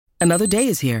Another day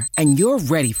is here, and you're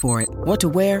ready for it. What to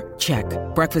wear? Check.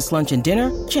 Breakfast, lunch, and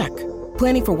dinner? Check.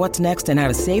 Planning for what's next and how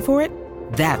to save for it?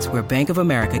 That's where Bank of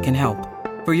America can help.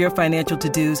 For your financial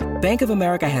to-dos, Bank of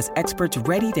America has experts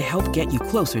ready to help get you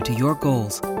closer to your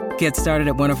goals. Get started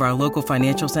at one of our local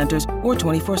financial centers or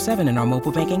 24/7 in our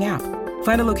mobile banking app.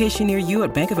 Find a location near you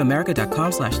at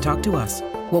bankofamerica.com/talktous.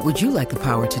 What would you like the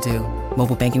power to do?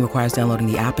 Mobile banking requires downloading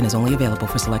the app and is only available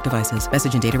for select devices.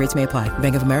 Message and data rates may apply.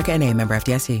 Bank of America N.A., member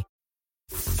FDIC.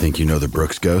 Think you know the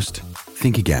Brooks Ghost?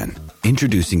 Think again.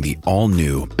 Introducing the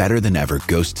all-new, better-than-ever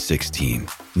Ghost 16.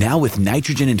 Now with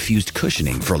nitrogen-infused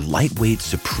cushioning for lightweight,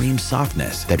 supreme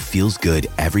softness that feels good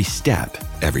every step,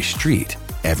 every street,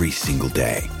 every single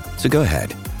day. So go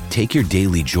ahead, take your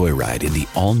daily joyride in the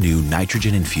all-new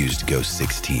nitrogen-infused Ghost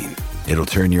 16. It'll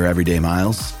turn your everyday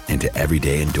miles into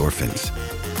everyday endorphins.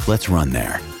 Let's run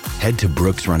there. Head to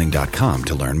brooksrunning.com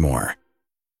to learn more.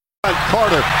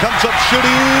 Carter comes up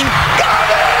shooting. Got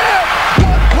it!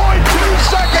 1.2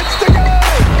 seconds to go!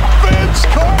 Vince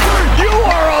Carter, you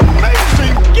are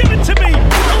amazing! Give it to me!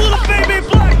 A little baby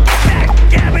black!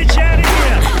 Garbage out of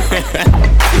here!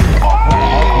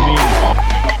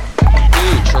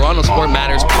 Toronto Sport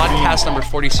Matters podcast number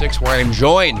 46, where I'm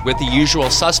joined with the usual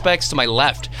suspects. To my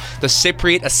left, the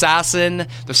Cypriot assassin,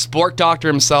 the sport doctor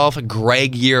himself,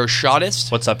 Greg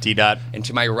Yearshotist. What's up, T-Dot? And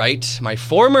to my right, my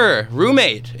former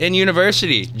roommate in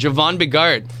university, Javon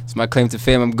Bigard. It's my claim to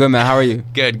fame. I'm good, man. How are you?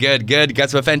 Good. Got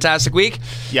to a fantastic week.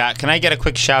 Yeah, can I get a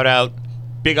quick shout out?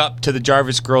 Big up to the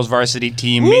Jarvis girls varsity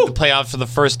team. Woo! Made the playoffs for the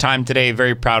first time today.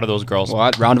 Very proud of those girls.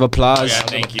 What? Round of applause. Yeah,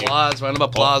 thank you. Round of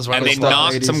applause. And they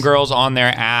knocked some girls on their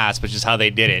ass, which is how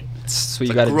they did it. That's what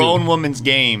you It's got a to do. grown woman's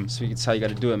game. That's how you got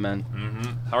to do it, man.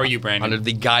 How are you, Brandon? Under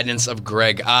the guidance of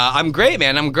Greg. I'm great,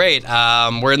 man. I'm great.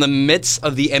 We're in the midst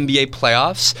of the NBA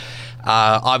playoffs.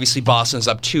 Obviously, Boston's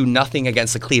up 2-0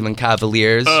 against the Cleveland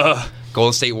Cavaliers.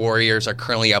 Golden State Warriors are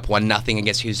currently up 1-0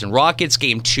 against Houston Rockets.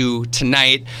 Game 2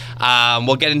 tonight.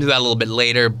 We'll get into that a little bit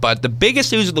later. But the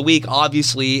biggest news of the week,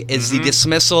 obviously, is the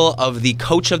dismissal of the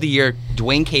Coach of the Year,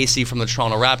 Dwayne Casey, from the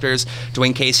Toronto Raptors.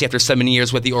 Dwayne Casey, after 7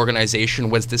 years with the organization,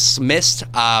 was dismissed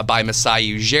by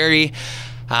Masai Ujiri.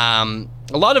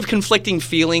 A lot of conflicting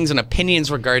feelings and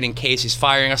opinions regarding Casey's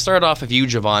firing. I'll start off with you,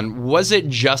 Javon. Was it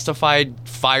justified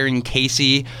firing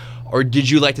Casey, or did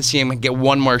you like to see him get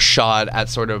one more shot at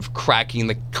sort of cracking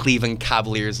the Cleveland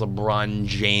Cavaliers, LeBron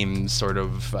James sort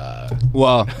of...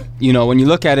 Well, when you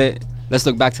look at it, let's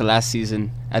look back to last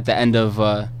season at the end of,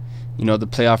 the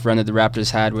playoff run that the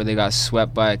Raptors had where they got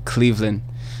swept by Cleveland.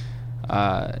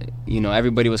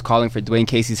 Everybody was calling for Dwayne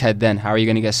Casey's head then. How are you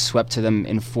going to get swept to them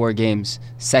in 4 games?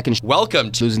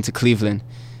 Welcome to losing to Cleveland.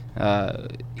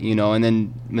 And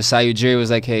then Masai Ujiri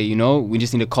was like, hey, we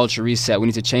just need a culture reset. We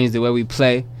need to change the way we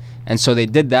play. And so they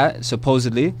did that,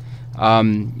 supposedly.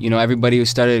 Everybody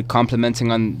started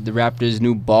complimenting on the Raptors'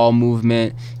 new ball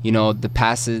movement, the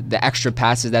passes, the extra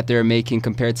passes that they were making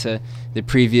compared to the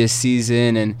previous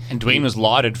season. And Dwayne was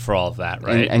lauded for all of that,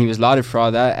 right? And he was lauded for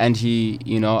all that. And he,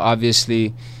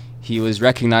 obviously, he was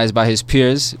recognized by his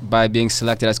peers by being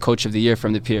selected as Coach of the Year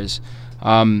from the peers.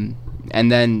 And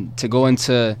then to go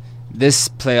into this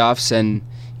playoffs and,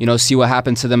 see what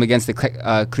happened to them against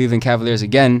the Cleveland Cavaliers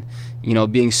again,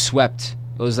 being swept.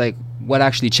 It was like, what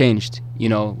actually changed?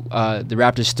 The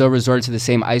Raptors still resorted to the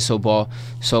same ISO ball,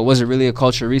 so it wasn't really a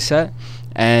culture reset.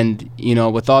 And,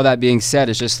 with all that being said,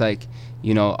 it's just like,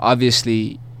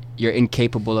 obviously you're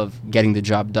incapable of getting the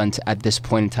job done at this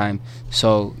point in time.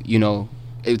 So,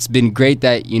 it's been great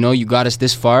that, you got us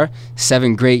this far,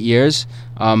 7 great years.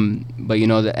 But,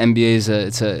 the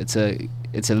NBA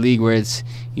it's a league where it's,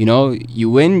 you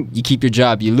win, you keep your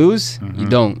job. You lose, you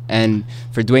don't. And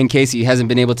for Dwayne Casey, he hasn't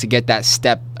been able to get that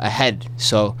step ahead.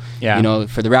 So,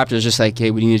 for the Raptors, just like,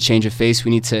 hey, we need to change of face.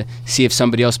 We need to see if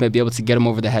somebody else might be able to get him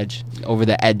over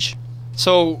the edge.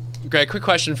 So, Greg, quick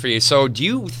question for you. So, do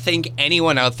you think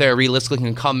anyone out there realistically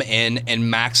can come in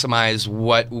and maximize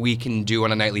what we can do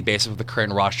on a nightly basis with the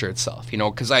current roster itself?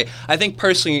 Because I think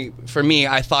personally, for me,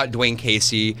 I thought Dwayne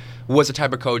Casey was the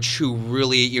type of coach who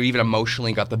really, even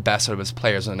emotionally, got the best out of his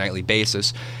players on a nightly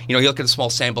basis. You look at a small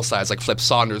sample size like Flip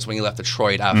Saunders when he left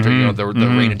Detroit after the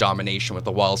reign of domination with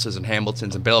the Wallaces and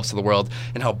Hamiltons and Billups of the world,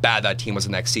 and how bad that team was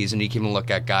the next season. You can even look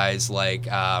at guys like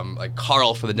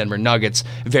Carl for the Denver Nuggets,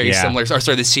 similar. Or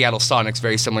sorry, the Seattle Sonics,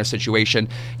 very similar situation.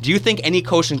 Do you think any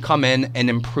coach can come in and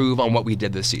improve on what we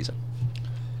did this season?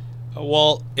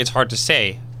 Well, it's hard to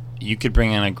say. You could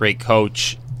bring in a great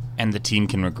coach and the team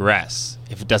can regress.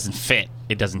 If it doesn't fit,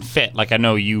 it doesn't fit. Like, I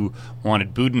know you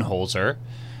wanted Budenholzer.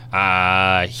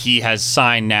 He has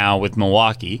signed now with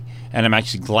Milwaukee, and I'm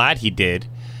actually glad he did.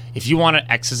 if you want an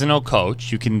X's and O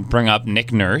coach, you can bring up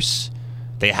Nick Nurse.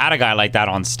 They had a guy like that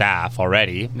on staff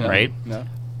already, right? Yeah.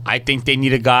 I think they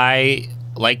need a guy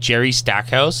like Jerry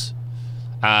Stackhouse,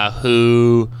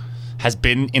 who has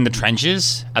been in the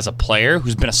trenches as a player,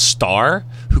 who's been a star,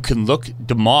 who can look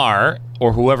DeMar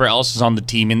or whoever else is on the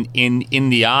team in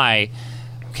the eye,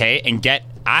 okay, and get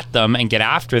at them and get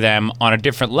after them on a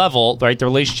different level, right? The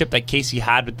relationship that Casey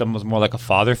had with them was more like a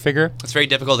father figure. It's very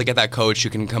difficult to get that coach who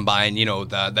can combine,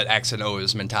 that X and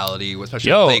O's mentality,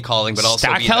 especially with play calling, but also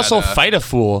Stackhouse will fight a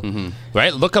fool,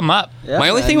 right? Look him up. Yeah, my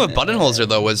only thing with Budenholzer,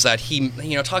 though, was that he,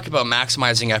 talk about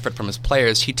maximizing effort from his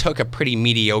players. He took a pretty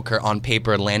mediocre on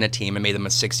paper Atlanta team and made them a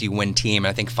 60-win team.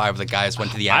 And I think 5 of the guys went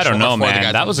to the actual. I don't know,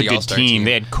 man. That was a good team.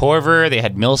 They had Corver, they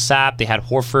had Millsap, they had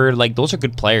Horford. Like, those are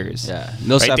good players. Yeah,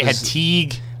 Millsap. Right? They had Teague.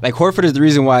 Like, Horford is the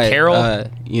reason why Carroll.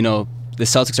 the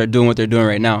Celtics are doing what they're doing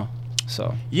right now.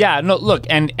 So yeah, no, look,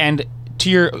 and to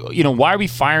your, why are we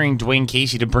firing Dwayne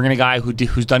Casey to bring in a guy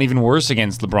who's done even worse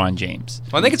against LeBron James?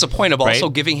 Well, I think it's a point of also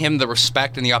giving him the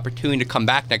respect and the opportunity to come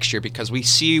back next year, because we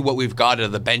see what we've got out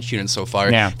of the bench unit so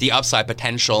far, the upside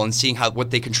potential, and seeing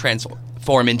what they can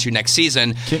transform into next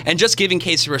season, and just giving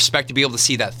Casey respect to be able to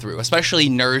see that through, especially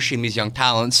nourishing these young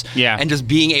talents, and just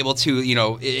being able to,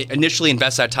 initially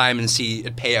invest that time and see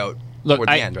it pay out toward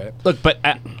the end, right? Look, but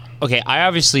okay, I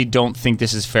obviously don't think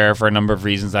this is fair for a number of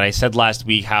reasons that I said last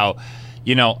week. How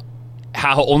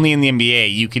only in the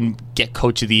NBA you can get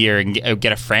Coach of the Year and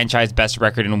get a franchise best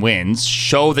record in wins,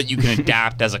 show that you can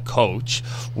adapt as a coach,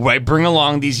 right? Bring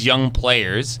along these young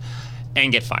players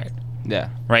and get fired. Yeah.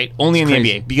 Right? Only in the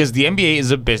NBA, because the NBA is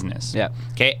a business. Yeah.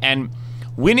 Okay? And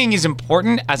winning is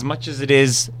important as much as it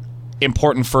is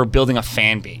important for building a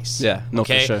fan base. Yeah, no,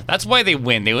 for sure. That's why they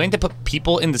win. They win to put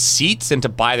people in the seats and to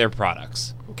buy their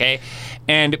products. Okay?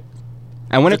 And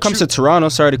when it comes to Toronto,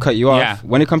 sorry to cut you off.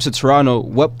 When it comes to Toronto,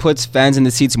 what puts fans in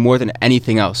the seats more than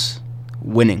anything else?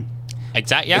 Winning.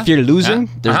 Exactly. Yeah. If you're losing,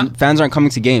 fans aren't coming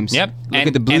to games. Yep. Look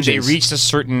at the Blue Jays. And they reached a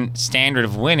certain standard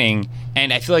of winning,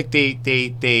 and I feel like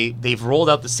they've rolled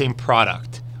out the same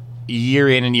product year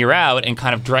in and year out and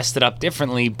kind of dressed it up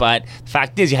differently. But the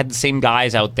fact is, you had the same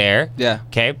guys out there. Yeah.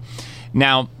 Okay.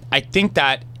 Now, I think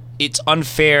that it's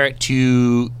unfair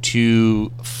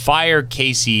to fire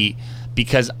Casey,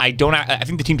 because I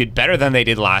think the team did better than they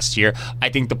did last year. I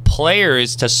think the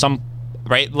players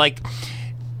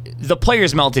the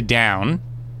players melted down,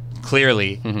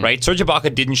 clearly, right? Serge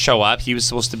Ibaka didn't show up. He was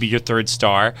supposed to be your third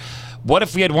star. What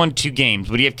if we had won 2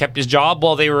 games? Would he have kept his job?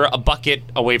 Well, they were a bucket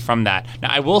away from that. Now,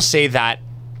 I will say that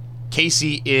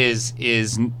Casey is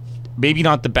maybe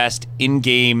not the best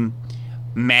in-game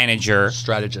manager.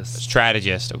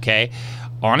 Strategist, okay?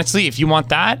 Honestly, if you want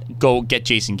that, go get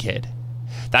Jason Kidd.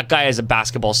 That guy is a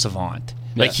basketball savant.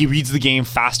 Yeah. Like, he reads the game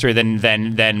faster than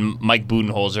Mike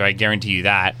Budenholzer, I guarantee you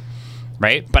that.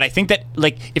 Right? But I think that,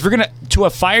 like, if you're going to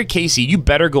fire Casey, you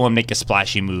better go and make a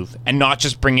splashy move and not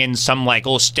just bring in some,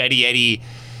 steady Eddie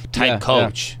type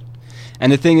coach. Yeah.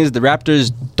 And the thing is, the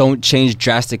Raptors don't change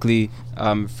drastically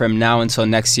from now until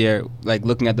next year, like,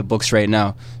 looking at the books right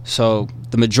now. So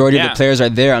the majority of the players are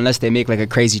there unless they make, a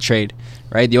crazy trade,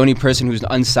 right? The only person who's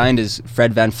unsigned is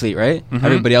Fred VanVleet, right?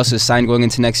 Everybody else is signed going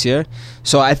into next year.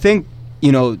 So I think,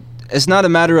 it's not a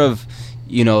matter of,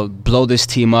 blow this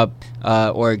team up,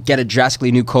 or get a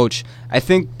drastically new coach. I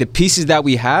think the pieces that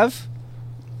we have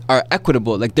are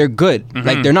equitable. Like, they're good.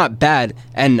 Like, they're not bad.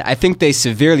 And I think they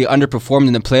severely underperformed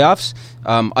in the playoffs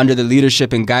under the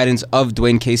leadership and guidance of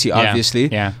Dwayne Casey, obviously.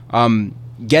 Yeah.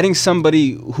 Getting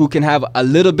somebody who can have a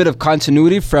little bit of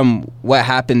continuity from what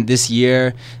happened this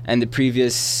year and the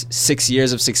previous 6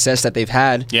 years of success that they've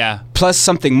had, plus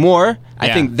something more,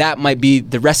 I think that might be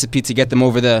the recipe to get them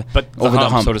over the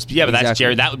hump. So to speak. Yeah, but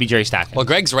that would be Jerry Stackhouse. Well,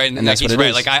 Greg's right, and that's he's what it right.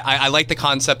 is. Like, I like the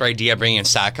concept or idea of bringing in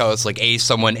Stackhouse, like, A,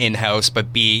 someone in-house,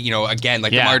 but B, again,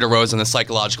 like DeMar DeRozan, the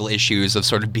psychological issues of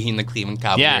sort of being the Cleveland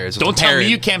Cavaliers. Don't tell me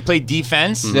you can't play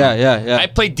defense. Yeah. I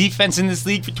played defense in this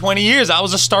league for 20 years. I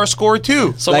was a star scorer too.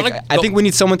 So I think we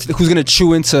need someone who's going to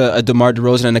chew into a DeMar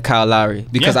DeRozan and a Kyle Lowry,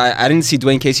 because I didn't see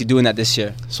Dwayne Casey doing that this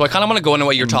year. So I kind of want to go into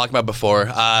what you were talking about before,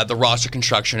 the roster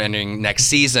construction ending next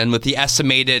season with the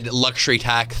estimated luxury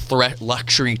tax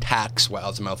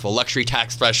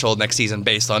threshold next season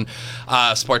based on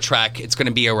Sport Track. It's going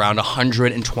to be around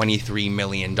 $123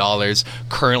 million.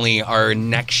 Currently, our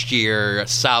next year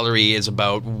salary is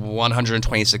about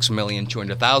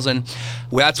 $126,200,000.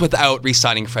 That's without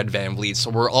re-signing Fred VanVleet. So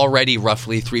we're already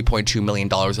roughly $3.2 million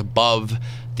above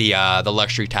the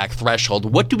luxury tax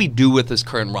threshold. What do we do with this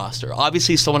current roster?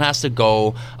 Obviously, someone has to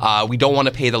go. We don't want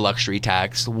to pay the luxury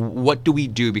tax. What do we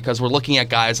do? Because we're looking at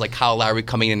guys like Kyle Lowry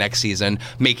coming in next season,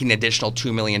 making an additional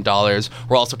 $2 million.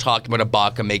 We're also talking about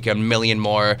Ibaka making $1 million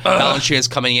more. Valanciunas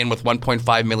coming in with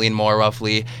 $1.5 million more,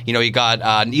 roughly. You know, you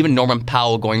got even Norman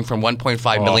Powell going from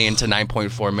 $1.5 million to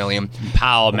 $9.4 million.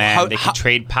 Powell, man. They could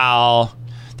trade Powell.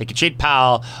 They could trade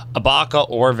Powell, Ibaka,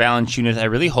 or Valanciunas. I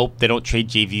really hope they don't trade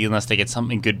JV unless they get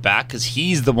something good back, because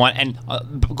he's the one. And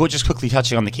go just quickly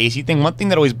touching on the Casey thing. One thing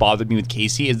that always bothered me with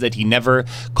Casey is that he never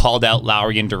called out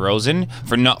Lowry and DeRozan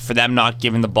for them not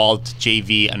giving the ball to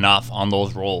JV enough on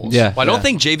those roles. Yeah, well, I don't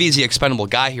think JV is the expendable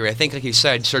guy here. I think, like you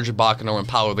said, Serge Ibaka and Norman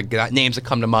Powell are the names that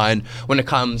come to mind when it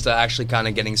comes to actually kind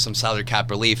of getting some salary cap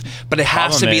relief. But it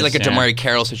has to be like a DeMarre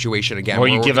Carroll situation again, where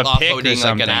you give a pick or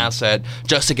something, like an asset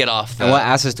just to get off. And what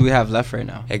assets do we have left right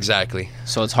now? Exactly.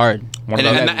 So it's hard.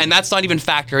 And that's not even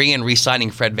factoring in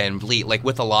re-signing Fred VanVleet. Like,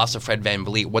 with the loss of Fred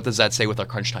VanVleet, what does that say with our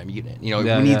crunch time unit? You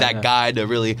know, we need that guy to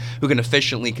really, who can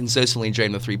efficiently, consistently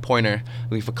drain the three-pointer.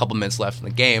 We have a couple minutes left in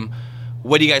the game.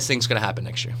 What do you guys think is going to happen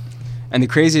next year? And the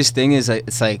craziest thing is,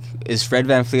 it's like, is Fred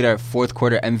VanVleet our fourth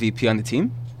quarter MVP on the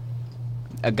team?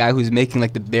 A guy who's making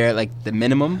like the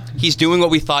minimum. He's doing what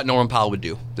we thought Norman Powell would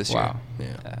do this year.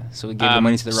 Yeah. So we gave the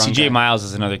money to the wrong guy. CJ Miles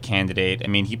is another candidate. I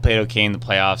mean, he played okay in the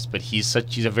playoffs, but he's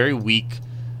a very weak,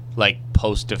 like,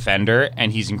 post defender,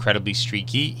 and he's incredibly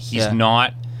streaky. He's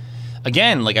not.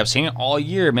 Again, like I've saying it all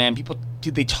year, man. People,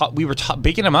 dude, we were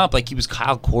bigging him up like he was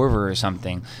Kyle Korver or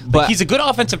something. But he's a good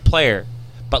offensive player.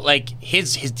 But, like,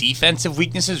 his defensive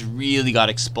weaknesses really got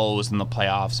exposed in the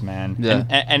playoffs, man. Yeah.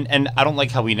 And I don't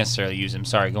like how we necessarily use him.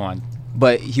 Sorry, go on.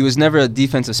 But he was never a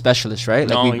defensive specialist, right?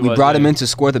 No, like we brought him in to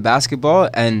score the basketball,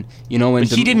 and you know when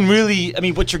he didn't really. I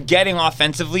mean, what you're getting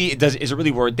offensively, is it really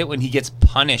worth it when he gets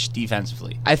punished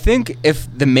defensively? I think if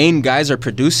the main guys are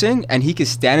producing and he can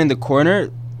stand in the corner,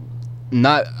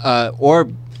 not or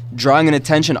drawing an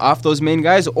attention off those main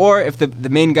guys, or if the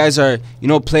main guys are, you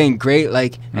know, playing great,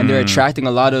 like, and they're attracting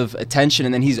a lot of attention,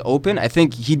 and then he's open, I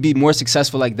think he'd be more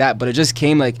successful like that. But it just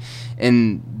came like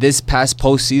in this past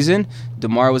postseason,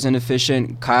 DeMar was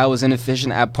inefficient, Kyle was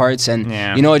inefficient at parts, and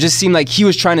you know, it just seemed like he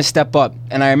was trying to step up.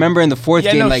 And I remember in the fourth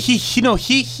game, like he was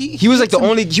like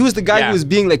he was the guy who was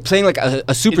being like playing like a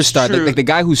superstar, like the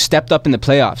guy who stepped up in the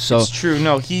playoffs. So it's true.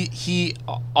 No, he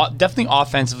definitely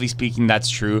offensively speaking, that's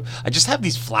true. I just have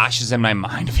these flashes in my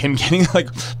mind of him getting like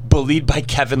bullied by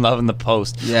Kevin Love in the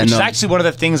post, which is actually one of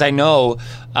the things I know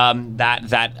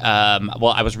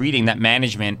well, I was reading that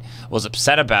management was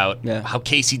upset about how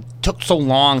Casey took so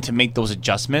long to make those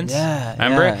adjustments.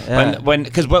 Remember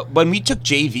when we took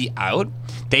JV out,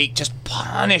 they just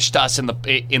punished us in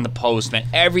the post, man.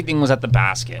 Everything was at the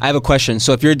basket. I have a question.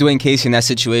 So if you're Dwayne Casey in that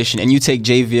situation and you take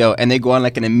JV out and they go on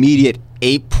like an immediate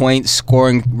 8-point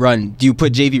scoring run, do you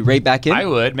put JV right back in? I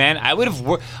would, man. I would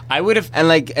have. And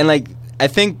like I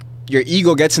think your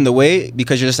ego gets in the way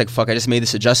because you're just like, fuck, I just made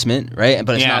this adjustment, right?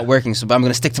 But it's not working, so I'm going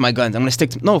to stick to my guns.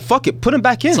 No, fuck it. Put him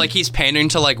back in. It's like he's pandering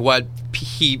to like what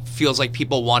he feels like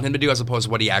people want him to do as opposed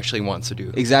to what he actually wants to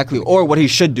do. Exactly. Or what he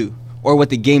should do. Or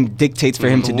what the game dictates for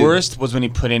him to do. The worst was when he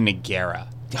put in Nogueira.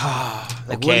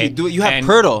 What did he do? You have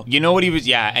Pirtle. You know what he was?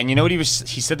 Yeah, and you know what he was?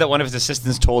 He said that one of his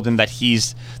assistants told him that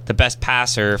he's the best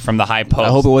passer from the high post. I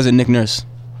hope it wasn't Nick Nurse.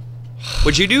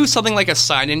 Would you do something like a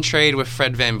sign-in trade with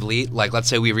Fred VanVleet? Like, let's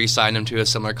say we re-sign him to a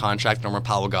similar contract Norman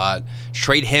Powell got.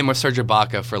 Trade him with Serge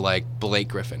Ibaka for, like, Blake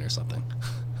Griffin or something.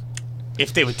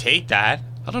 If they would take that.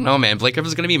 I don't know, man. Blake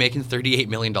Griffin's going to be making $38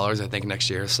 million, I think, next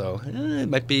year. So it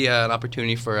might be an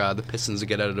opportunity for the Pistons to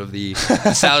get out of the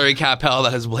salary cap hell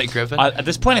that has Blake Griffin. At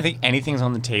this point, I think anything's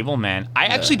on the table, man. I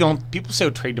actually don't. People say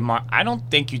trade DeMar. I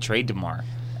don't think you trade DeMar.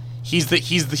 He's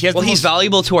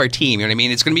valuable to our team. You know what I mean?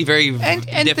 It's going to be very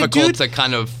difficult to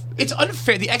kind of. It's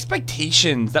unfair. The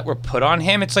expectations that were put on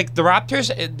him. It's like the Raptors.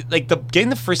 Getting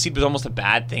the first seed was almost a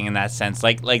bad thing in that sense.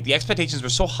 Like the expectations were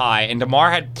so high, and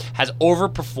DeMar has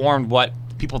overperformed what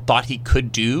people thought he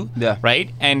could do. Yeah.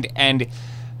 Right. And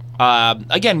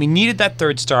again, we needed that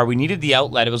third star. We needed the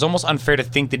outlet. It was almost unfair to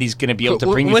think that he's going to be able to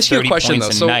bring you 30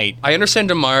 points a night. I understand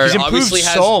DeMar He's improved obviously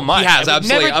has so much. He has,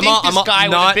 absolutely. I'm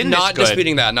not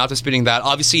disputing that. Not disputing that.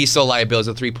 Obviously, he's still liability as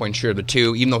a three-point shooter, but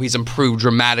even though he's improved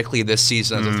dramatically this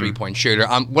season as a three-point shooter.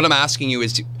 What I'm asking you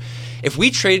is, if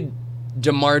we trade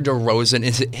DeMar DeRozan,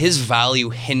 is his value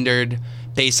hindered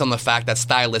based on the fact that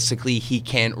stylistically he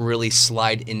can't really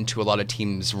slide into a lot of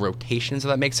teams' rotations, if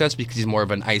that makes sense, because he's more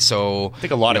of an ISO. I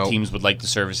think a lot of teams would like the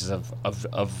services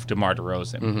of DeMar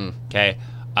DeRozan. Okay,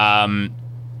 for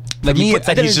me, it's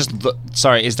that he's just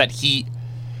is that he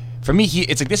for me,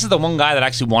 it's like this is the one guy that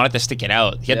actually wanted to stick it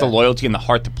out. He had the loyalty and the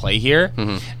heart to play here,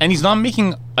 and he's not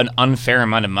making an unfair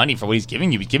amount of money for what he's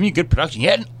giving you. He's giving you good production. He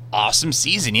had an awesome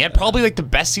season. He had probably like the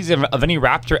best season of any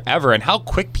Raptor ever. And how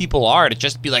quick people are to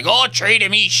just be like, oh, trade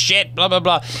him, he's shit, blah, blah,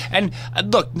 blah. And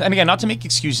look, and again, not to make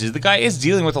excuses, the guy is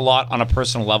dealing with a lot on a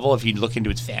personal level if you look into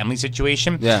his family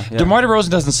situation. DeMar DeRozan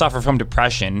doesn't suffer from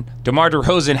depression. DeMar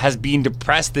DeRozan has been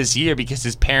depressed this year because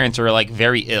his parents are like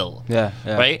very ill.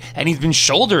 Right? And he's been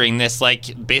shouldering this,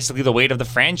 like, basically the weight of the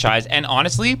franchise. And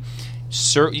honestly,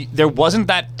 there wasn't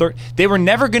that they were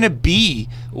never going to be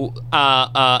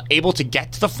able to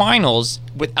get to the finals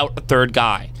without a third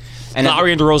guy. And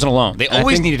Lowry and DeRozan alone, they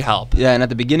always needed help. Yeah, and at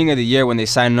the beginning of the year when they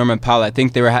signed Norman Powell, I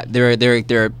think they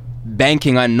were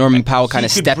banking on Norman Powell kind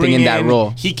of stepping in that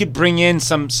role. He could bring in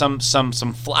some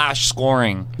flash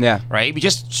scoring. Right. We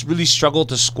just really struggled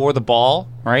to score the ball.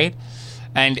 Right.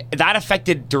 And that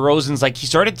affected DeRozan's, like, he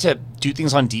started to do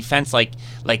things on defense, like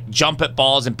jump at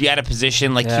balls and be out of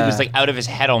position, like he was like out of his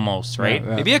head almost, right?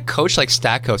 Maybe a coach like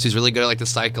Stackhouse, who's really good at like the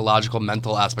psychological,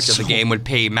 mental aspect of the game, would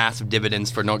pay massive dividends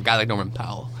for a guy like Norman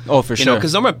Powell. Oh, for sure.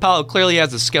 Because Norman Powell clearly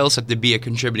has the skill set to be a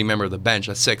contributing member of the bench,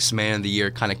 a sixth man of the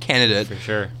year kind of candidate. For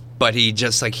sure. But he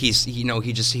just like he's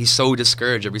so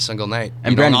discouraged every single night.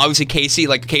 And Brandon, obviously Casey,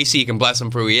 you can bless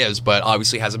him for who he is, but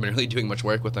obviously hasn't been really doing much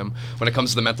work with him when it comes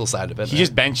to the mental side of it. He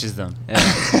just benches them.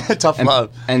 Tough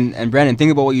love. And Brandon,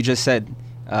 think about what you just said.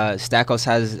 Stackhouse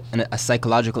has a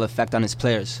psychological effect on his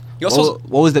players. What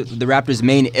was the Raptors'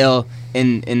 main ill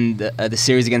in the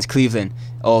series against Cleveland?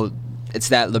 Oh, it's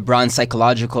that LeBron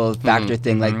psychological factor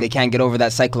thing. Like, they can't get over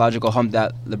that psychological hump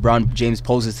that LeBron James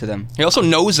poses to them. He also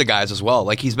knows the guys as well.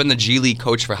 Like, he's been the G League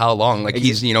coach for how long? Like,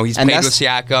 he's played with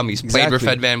Siakam, he's played with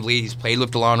Fred VanVleet, he's played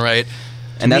with DeLon Wright.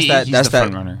 And he's the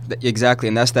front runner. Exactly,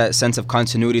 and that's that sense of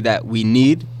continuity that we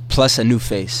need, plus a new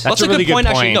face. That's a really good point.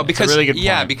 Actually, no, because that's a really good point.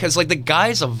 Yeah, because like the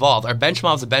guys evolved. Our bench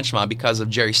mob is a bench mob because of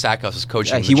Jerry Stackhouse's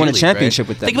coaching. Yeah, he won a championship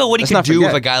with them. Think about what he could do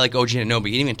with a guy like OG Anunoby.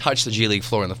 He didn't even touch the G League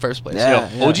floor in the first place.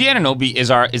 OG Anunoby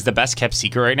is the best kept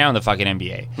secret right now in the fucking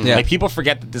NBA. Yeah. Like, people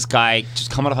forget that this guy just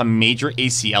coming off a major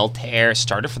ACL tear,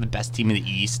 started for the best team in the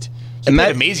East. He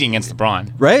played amazing against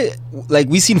LeBron. Right? Like,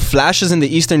 we've seen flashes in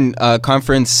the Eastern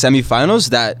Conference semifinals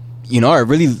that, are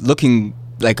really looking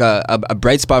like a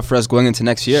bright spot for us going into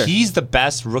next year. He's the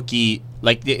best rookie.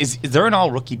 Like, is there an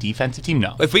all-rookie defensive team?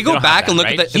 No. If we go back and look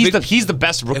at he's the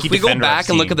best rookie defender. If we go back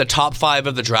and look at the top 5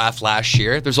 of the draft last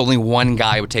year, there's only one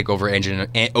guy who would take over OG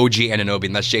Anunoby,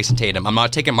 and that's Jason Tatum. I'm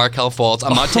not taking Markelle Fultz.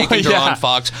 I'm not taking De'Aaron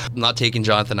Fox. I'm not taking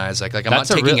Jonathan Isaac. Like, I'm not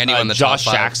taking anyone in the top 5.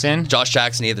 Josh Jackson? Josh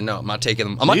Jackson either. No, I'm not taking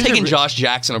them. I'm not taking Josh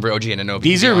Jackson over OG Anunoby.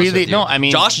 These are really no. I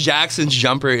mean, Josh Jackson's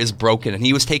jumper is broken, and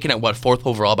he was taken at 4th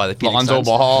overall by the Phoenix Lonzo Suns.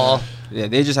 Ball. Yeah,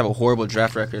 they just have a horrible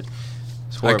draft record.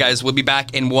 All right, guys, we'll be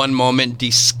back in one moment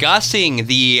discussing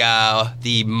the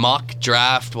mock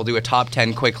draft. We'll do a top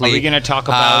 10 quickly. Are we going to talk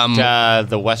about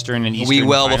the Western and Eastern? We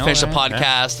will. Final, we'll finish the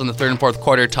podcast in the third and fourth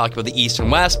quarter, talk about the East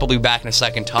and West. We'll be back in a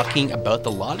second talking about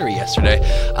the lottery yesterday.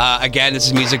 Again, this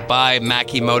is music by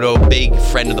Makimoto, big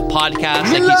friend of the podcast.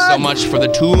 Thank you so much for the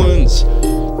tunes.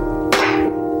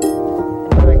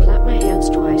 I clap my hands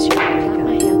twice. You clap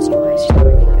my hands twice. You clap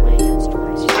my hands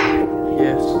twice.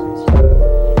 Yes.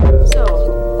 So,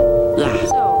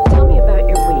 tell me about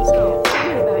your week.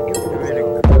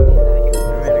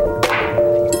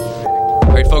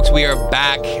 All right, folks, we are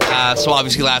back. So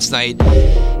obviously last night,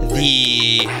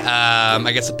 the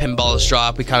pinballs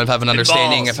drop. We kind of have an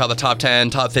understanding of how the top 10,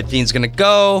 top 15 is going to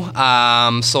go.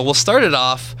 So we'll start it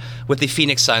off with the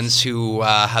Phoenix Suns, who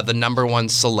have the number 1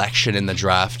 selection in the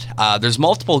draft. There's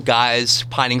multiple guys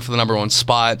pining for the number 1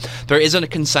 spot. There isn't a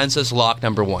consensus lock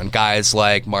number 1. Guys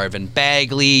like Marvin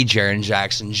Bagley, Jaren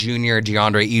Jackson Jr.,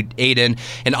 DeAndre Ayton,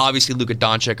 and obviously Luka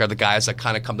Doncic are the guys that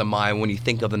kind of come to mind when you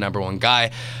think of the number 1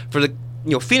 guy. For the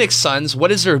Phoenix Suns,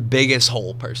 what is their biggest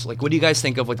hole, personally? Like, what do you guys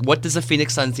think of? Like, what does the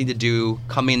Phoenix Suns need to do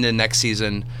coming into next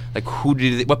season? Like,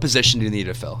 what position do they need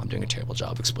to fill? I'm doing a terrible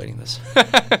job explaining this.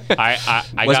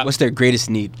 What's their greatest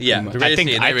need? Yeah, the greatest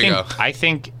need. There we go. I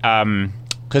think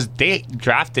because they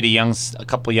drafted a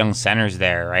couple young centers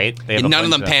there, right? None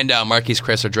of them panned out. Marquise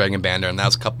Chris or Dragon Bender, and that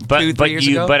was 2-3 years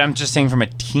ago. But I'm just saying, from a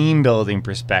team building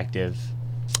perspective,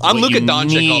 I'm Luka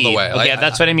Doncic all the way. Okay,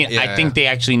 that's what I mean. I think they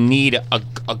actually need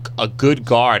a good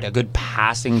guard, a good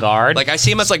passing guard. Like, I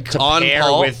see him as like to on pair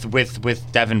ball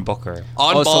with Devin Booker.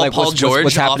 On ball, like Paul George.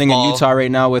 What's happening in Utah right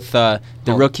now with the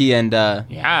rookie and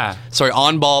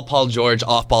on ball Paul George,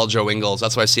 off ball Joe Ingles.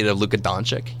 That's what I see of Luka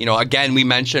Doncic. Again, we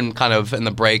mentioned kind of in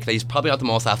the break that he's probably not the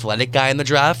most athletic guy in the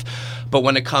draft, But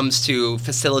when it comes to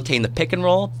facilitating the pick and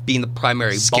roll, being the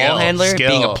primary Skill, ball handler, skill.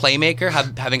 being a playmaker,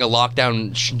 having a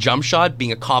lockdown jump shot,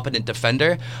 being a competent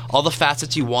defender, all the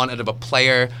facets you want out of a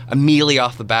player immediately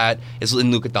off the bat is in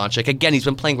Luka Doncic. Again, he's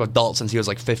been playing with adults since he was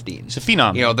like 15. He's a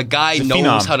phenom. You know, the guy He's a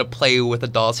knows phenom. how to play with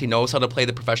adults. He knows how to play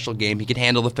the professional game. He can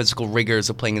handle the physical rigors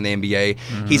of playing in the NBA.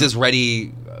 He's as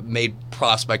ready-made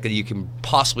prospect that you can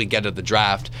possibly get at the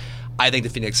draft. I think the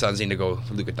Phoenix Suns need to go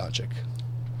for Luka Doncic.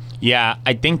 Yeah,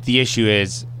 I think the issue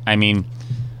is, I mean,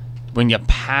 when you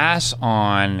pass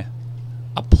on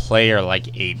a player like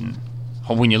Aiden,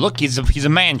 when you look, he's a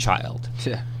man-child.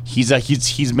 Yeah.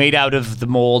 He's made out of the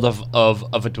mold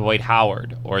of a Dwight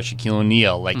Howard or a Shaquille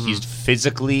O'Neal. Like he's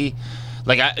physically,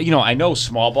 like I know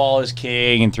small ball is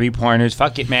king and 3-pointers.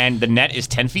 Fuck it, man. The net is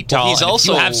 10 feet tall. he's and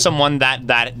also- if you have someone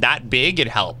that big, it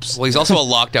helps. Well, he's also a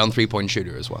lockdown 3-point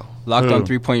shooter as well. Lockdown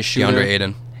 3-point shooter. DeAndre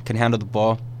Ayton. Can handle the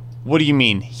ball. What do you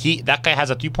mean? That guy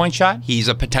has a 3-point shot? He's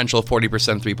a potential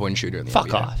 40% 3-point shooter in the Fuck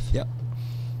NBA. off. Yep.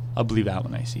 I'll believe that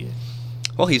when I see it.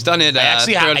 Well, he's done it. I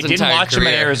actually throughout I his didn't entire watch him in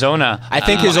career. Arizona. I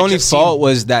think his I only just fault seen-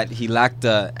 was that he lacked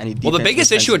any defense. Well, the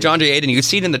biggest issue with DeAndre Ayton, you could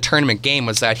see it in the tournament game,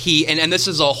 was that he, and this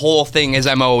is a whole thing, his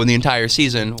MO in the entire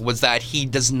season, was that he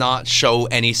does not show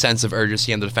any sense of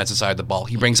urgency on the defensive side of the ball.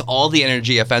 He brings all the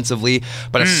energy offensively,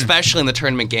 but especially in the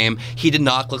tournament game, he did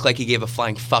not look like he gave a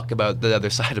flying fuck about the other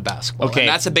side of basketball. Okay. And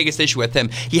that's the biggest issue with him.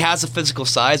 He has a physical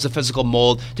size, a physical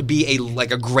mold to be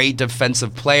a great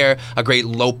defensive player, a great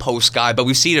low post guy, but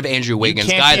we've seen it of Andrew Wiggins,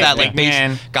 can't guy be a that big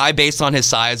man. based on his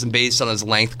size and based on his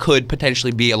length could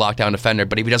potentially be a lockdown defender,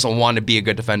 but if he doesn't want to be a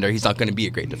good defender, he's not going to be a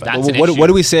great defender. That's an what issue.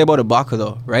 do we say about Ibaka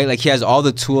though? Right, like he has all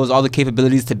the tools, all the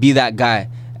capabilities to be that guy,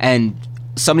 and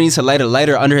somebody needs to light a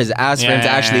lighter under his ass for him to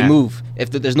actually move. If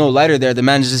there's no lighter there, the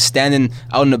man is just standing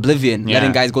out in oblivion, Yeah.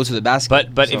 letting guys go to the basket.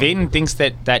 But So- if Aiden thinks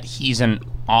that he's an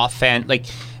offense, like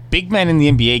big men in the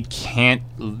NBA can't.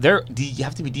 You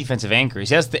have to be defensive anchors.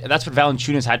 That's what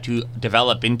Valanciunas had to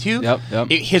develop into. Yep.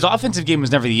 His offensive game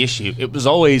was never the issue. It was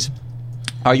always,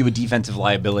 are you a defensive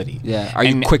liability? yeah, are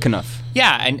you quick enough?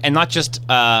 Yeah, and not just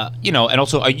and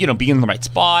also being in the right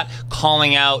spot,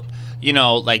 calling out.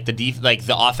 Like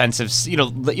the offensive,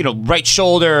 right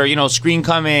shoulder, screen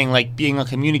coming, like being a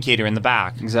communicator in the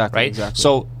back. Exactly, Right. exactly.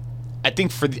 So, I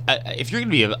think if you're going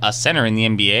to be a center in the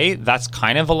NBA, that's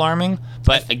kind of alarming.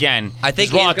 But again, I think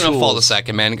there's raw he's going to fall the tools.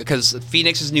 second, man, because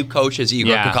Phoenix's new coach is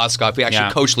Igor Yeah. Kokoskov. He actually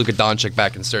Yeah. coached Luka Doncic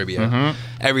back in Serbia.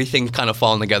 Everything's kind of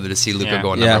falling together to see Luka Yeah.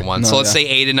 going Yeah. number one. No, So let's yeah.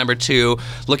 say Aiden number two.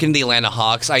 Looking at the Atlanta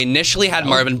Hawks, I initially had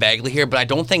Marvin Bagley here, but I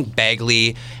don't think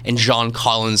Bagley and John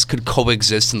Collins could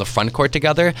coexist in the front court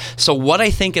together. So what I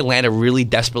think Atlanta really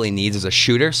desperately needs is a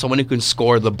shooter, someone who can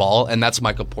score the ball, and that's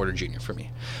Michael Porter Jr. for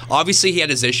me. Obviously, he had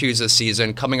his issues this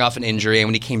season, coming off an injury, and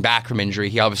when he came back from injury,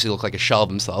 he obviously looked like a shell of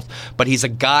himself. But he's a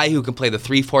guy who can play the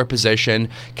 3-4 position,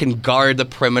 can guard the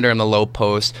perimeter and the low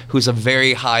post, who's a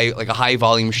very high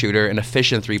volume shooter, an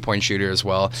efficient 3-point shooter as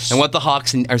well. And what the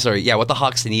Hawks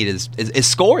need is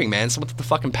scoring, man. Someone to the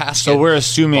fucking basket. So we're Ball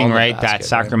assuming, in the right, that basket,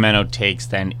 Sacramento takes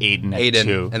then Aiden at Aiden,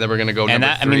 2. and then we're gonna go and number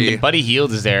that, 3. I mean, Buddy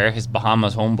Hield is there, his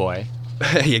Bahamas homeboy.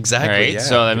 Exactly. Right. Yeah,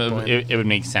 So good point. it would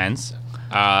make sense.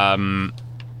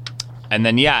 And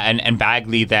then and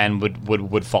Bagley then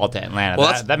would fall to Atlanta.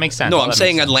 Well, That makes sense. No, All I'm that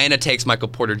saying makes sense. Atlanta takes Michael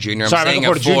Porter Jr. I'm Sorry, saying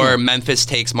Michael it Porter for Jr. Memphis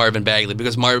takes Marvin Bagley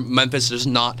because Memphis does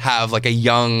not have like a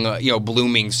young,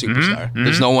 blooming superstar.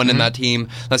 There's no one in that team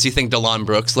unless you think Delon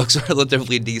Brooks looks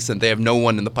relatively decent. They have no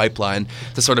one in the pipeline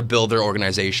to sort of build their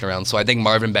organization around. So I think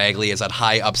Marvin Bagley is that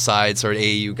high upside sort of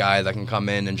AAU guy that can come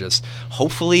in and just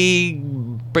hopefully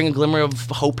bring a glimmer of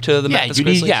hope to the Memphis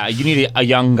Grizzlies. You need a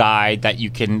young guy that you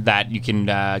can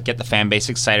get the fan base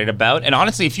excited about. And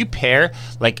honestly, if you pair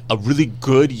like a really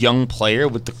good young player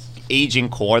with the aging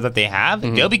core that they have,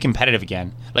 they'll be competitive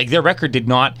again. Like their record did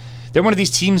not. They're one of these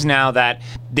teams now that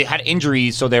they had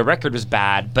injuries, so their record was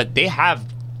bad, but they have.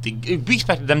 We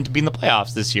expected them to be in the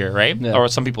playoffs this year, right? Yeah. Or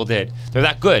some people did. They're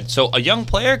that good. So a young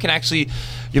player can actually,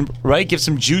 give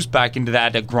some juice back into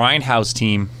that grindhouse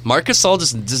team. Marcus Gasol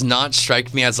just does not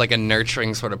strike me as like a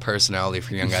nurturing sort of personality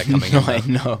for a young guy coming in. I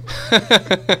know.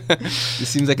 It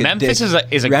seems like a Memphis dick.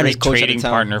 is a Ran his great coach out of trading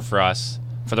town. partner for us,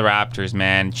 for the Raptors,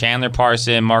 man. Chandler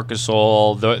Parson, Marcus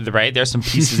Gasol, right? There's some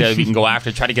pieces that we can go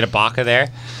after. Try to get Ibaka there.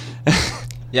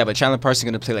 Yeah, but Chandler Parsons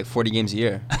going to play like 40 games a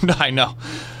year. No, I know.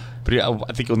 But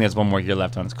I think he only has one more year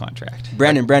left on his contract.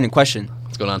 Brandon, question.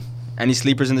 What's going on? Any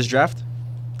sleepers in this draft?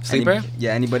 Sleeper?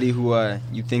 Anybody who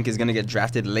you think is going to get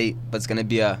drafted late, but it's going to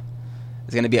be a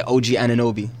OG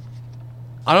Anunoby.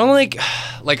 I don't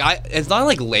it's not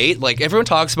like late. Like everyone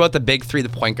talks about the big three, the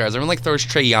point guards. Everyone like throws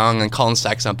Trae Young and Colin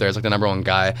Sexton up there as like the number one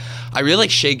guy. I really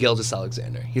like Shai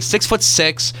Gilgeous-Alexander. He's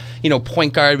 6'6",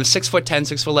 point guard with 6'10",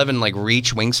 6'11", like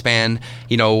reach, wingspan.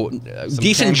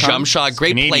 Decent jump shot,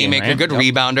 great Canadian, playmaker, right? good Yep.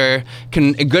 rebounder,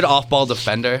 a good off-ball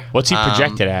defender. What's he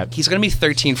projected at? He's gonna be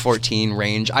 13-14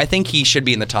 range. I think he should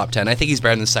be in the top 10. I think he's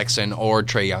better than Sexton or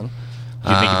Trae Young.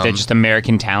 You think they're just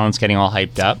American talents getting all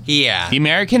hyped up? Yeah. The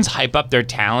Americans hype up their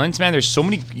talents, man. There's so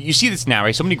many. You see this now,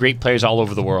 right? So many great players all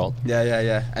over the world.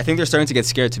 Yeah. I think they're starting to get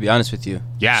scared, to be honest with you.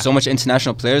 Yeah. So much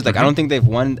international players. Like, I don't think they've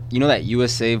won, that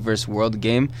USA versus World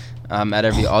game at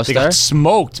every They All-Star. got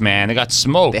smoked, man. They got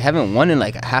smoked. They haven't won in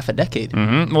like a half a decade.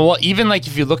 Well, even like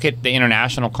if you look at the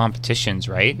international competitions,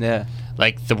 right? Yeah.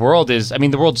 Like the world's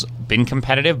been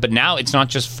competitive, but now it's not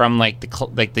just from like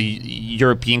the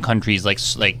European countries,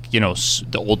 the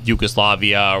old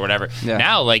Yugoslavia or whatever. Yeah.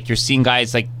 Now, like you're seeing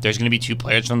guys like there's going to be 2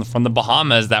 players from the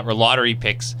Bahamas that were lottery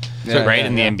picks,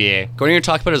 in the NBA. Going to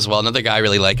talk about it as well. Another guy I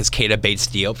really like is Keita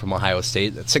Bates-Diop from Ohio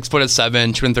State.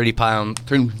 6'7",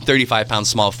 235 pound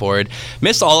small forward.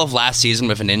 Missed all of last season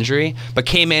with an injury, but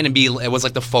came in and it was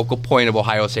like the focal point of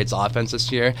Ohio State's offense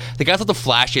this year. The guy's not the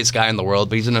flashiest guy in the world,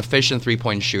 but he's an efficient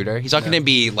 3-point shooter. He's not going to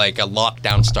be like a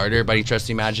lockdown starter by any stretch of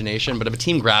the imagination, but if a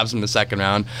team grabs him in the second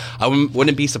round, I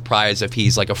wouldn't be surprised if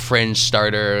he's like a fringe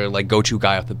starter, like go-to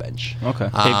guy off the bench. Okay.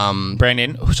 Hey,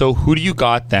 Brandon, so who do you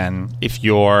got then if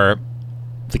you're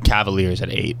the Cavaliers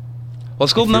at 8? Well,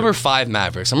 let's go with number 5,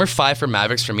 Mavericks. Number 5 for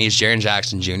Mavericks for me is Jaren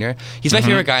Jackson Jr. He's my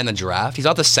favorite guy in the draft. He's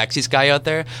not the sexiest guy out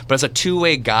there, but it's a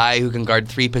two-way guy who can guard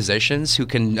 3 positions, who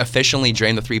can efficiently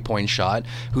drain the 3-point shot,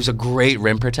 who's a great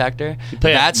rim protector.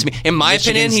 That's me. In my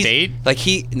opinion, he's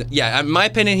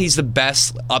the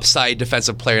best upside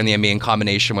defensive player in the NBA in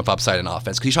combination with upside and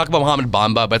offense. Because you talk about Mohamed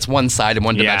Bamba, but it's one-sided and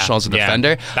one-dimensional as a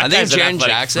defender. That I think guy's an Jaren athletic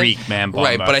Jackson, freak, man, Bamba.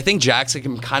 right? But I think Jackson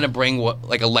can kind of bring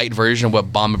a light version of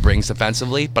what Bamba brings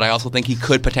defensively. But I also think he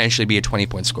could potentially be a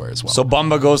 20-point scorer as well. So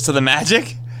Bamba goes to the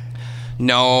Magic?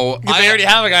 No, They already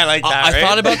have a guy like that, I right?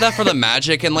 thought about that for the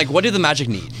Magic, and what do the Magic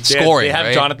need? Scoring. they have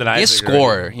right? Jonathan They need a Isaac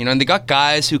scorer, and they got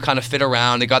guys who kind of fit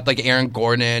around. They got like Aaron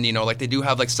Gordon, like they do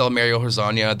have like still Mario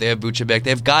Hezonja. They have Vucevic. They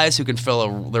have guys who can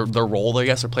fill their role, I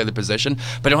guess, or play the position,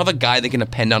 but they don't have a guy they can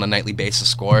depend on a nightly basis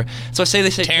score. So they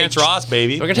say Terrence Ross,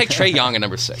 baby. We're gonna take Trae Young at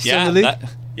number 6.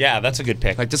 That's a good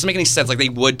pick. Like, doesn't make any sense. Like, they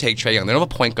would take Trae Young. They don't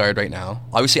have a point guard right now.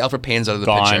 Obviously, Alfred Payne's out of the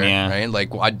Gone, picture, yeah. right? Like,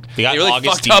 They got really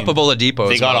Augustine. fucked up Oladipo.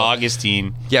 They as got well.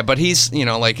 Augustine. Yeah, but he's,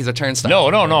 he's a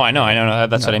turnstile. No, I know.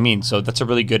 That's what I mean. So that's a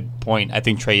really good point. I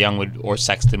think Trae Young or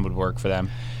Sexton would work for them.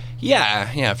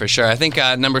 Yeah, for sure. I think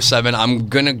number 7, I'm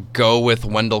going to go with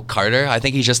Wendell Carter. I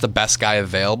think he's just the best guy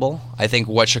available. I think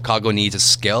what Chicago needs is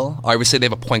skill. Obviously, they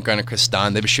have a point guard in Chris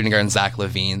Dunn. They have a shooting guard in Zach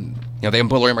LaVine. They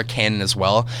have Laurie Markkanen as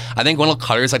well. I think Wendell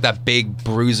Carter is like that big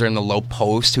bruiser in the low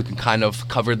post who can kind of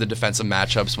cover the defensive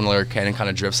matchups when Laurie Markkanen kind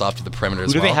of drifts off to the perimeter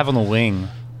as Who well. do they have on the wing?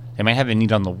 They might have a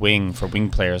need on the wing for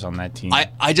wing players on that team. I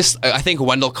think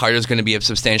Wendell Carter is going to be a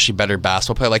substantially better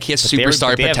basketball player. Like, he has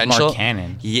superstar they have potential.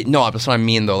 Markkanen. No, that's what I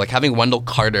mean though. Like, having Wendell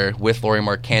Carter with Laurie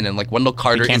Markkanen, like Wendell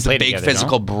Carter can't is the play big together,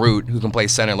 physical no? brute who can play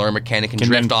center. Laurie Markkanen can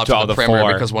drift then off draw to the the perimeter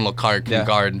 4. because Wendell Carter can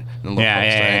guard in the low post.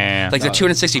 Yeah. Like, the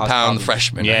 260-pound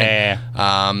freshman. Yeah.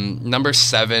 Right? Number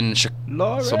 7.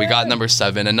 So we got number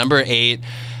 7 and number 8.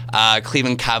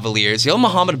 Cleveland Cavaliers.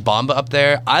 Mohamed Bamba up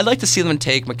there. I'd like to see them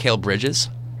take Mikal Bridges.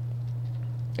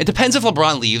 It depends if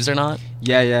LeBron leaves or not.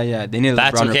 Yeah. They need a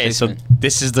That's LeBron okay. So replacement.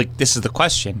 this is the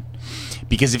question,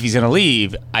 because if he's gonna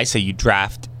leave, I say you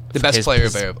draft The best player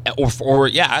available.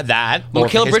 that. Or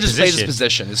Mikal Bridges plays his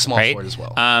position. He's small right? forward as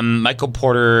well. Michael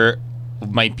Porter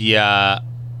might be a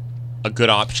good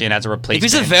option as a If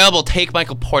replacement. he's available, take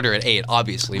Michael Porter at 8,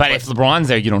 obviously. but if LeBron's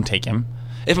there, you don't take him.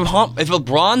 If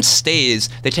LeBron stays,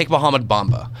 they take Mohamed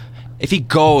Bamba. If he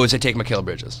goes, they take Mikal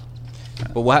Bridges.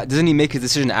 But doesn't he make his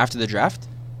decision after the draft?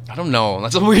 I don't know.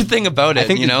 That's a weird thing about it. I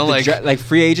think like like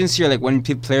free agency or like when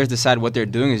players decide what they're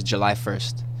doing is July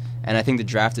 1st. And I think the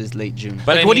draft is late June.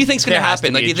 Like, what do you think's gonna there has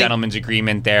happen? To be Like, you a think- gentleman's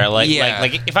agreement there. Like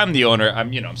if I'm the owner,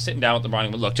 I'm sitting down with LeBron.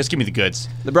 And look, just give me the goods.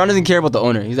 LeBron doesn't care about the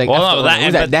owner. He's like, Well, F no, the owner.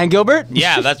 Who's that, Dan Gilbert?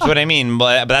 Yeah, that's what I mean.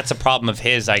 But that's a problem of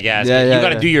his, I guess. Yeah, you yeah,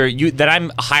 got to yeah. do that.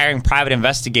 I'm hiring private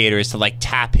investigators to like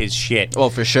tap his shit. Oh,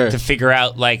 for sure. To figure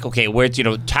out like, okay, where's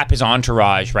tap his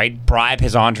entourage, right? Bribe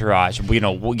his entourage.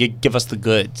 Give us the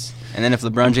goods. And then if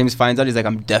LeBron James finds out, he's like,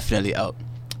 I'm definitely out.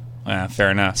 Yeah, fair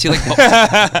enough. See, like,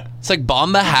 it's like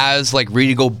Bamba has like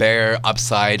Rudy Gobert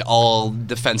upside, all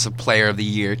defensive player of the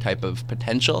year type of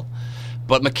potential.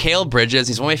 But Mikal Bridges,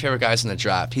 he's one of my favorite guys in the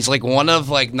draft. He's like one of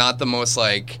like not the most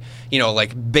like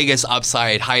like biggest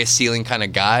upside, highest ceiling kind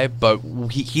of guy, but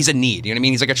he's a need. You know what I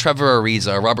mean? He's like a Trevor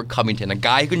Ariza, a Robert Covington, a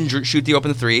guy who can shoot the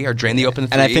open three or drain the open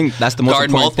three. And I think that's the most guard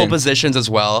important multiple thing. positions as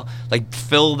well. Like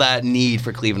fill that need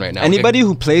for Cleveland right now. Anybody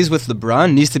who plays with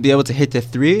LeBron needs to be able to hit the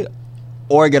three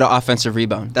or get an offensive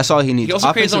rebound. That's all he needs. He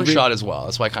also creates his own Offensive shot as well.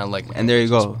 That's why I kind of like. And there you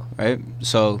go, right?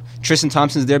 So Tristan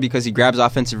Thompson's there because he grabs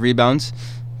offensive rebounds.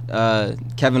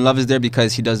 Kevin Love is there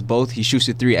because he does both. He shoots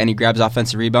the three and he grabs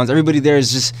offensive rebounds. Everybody there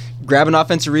is just grabbing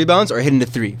offensive rebounds or hitting the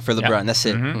three for LeBron. Yeah. That's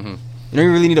it. Mm-hmm. You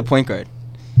don't really need a point guard.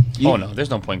 Oh no, there's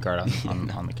no point guard on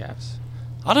the Cavs.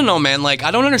 I don't know, man. Like, I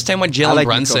don't understand why I Jalen like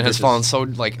Brunson Mikal has Bridges. fallen so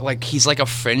like he's like a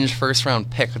fringe first round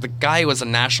pick. The guy was a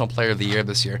National Player of the Year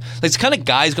this year. Like, this kind of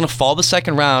guy is gonna fall the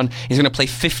second round. He's gonna play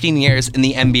 15 years in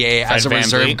the NBA as a Fred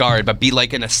reserve VanVleet. guard, but be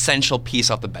like an essential piece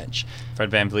off the bench. Fred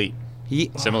VanVleet.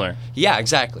 Similar. Yeah,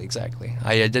 exactly. It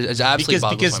absolutely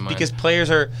boggles my mind. Because players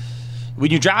are,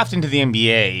 when you draft into the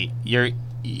NBA,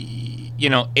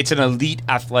 it's an elite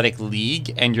athletic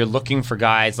league, and you're looking for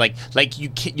guys like you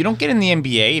don't get in the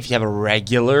NBA if you have a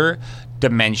regular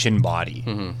dimension body,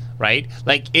 right?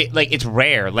 Like it's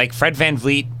rare. Like Fred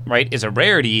VanVleet, right, is a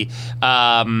rarity,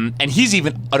 and he's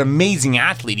even an amazing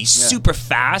athlete. He's super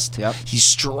fast. Yep. He's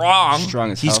strong.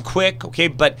 Strong as he's hell. quick. Okay,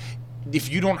 but if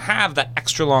you don't have that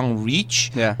extra long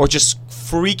reach, Yeah. or just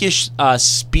freakish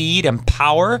speed and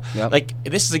power, Yep. like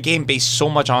this is a game based so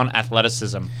much on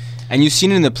athleticism. And you've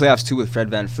seen it in the playoffs too with Fred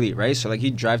VanVleet, right? So like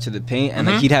he'd drive to the paint and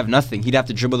like he'd have nothing. He'd have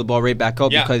to dribble the ball right back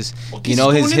up because he's his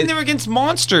going in there against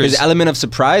monsters. his element of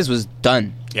surprise was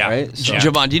done. Yeah. Right. So, Yeah.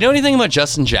 Javon, do you know anything about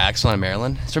Justin Jackson on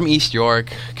Maryland? He's from East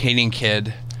York, Canadian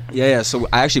kid. Yeah. So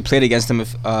I actually played against him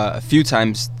a few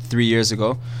times 3 years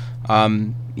ago.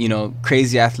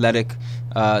 Crazy athletic,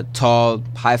 tall,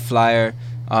 high flyer.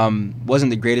 Wasn't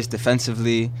the greatest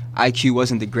defensively. IQ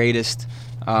wasn't the greatest.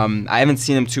 I haven't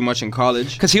seen him too much in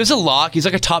college. Because he was a lock. He's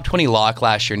like a top 20 lock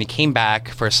last year, and he came back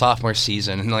for a sophomore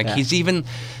season. And like he's even,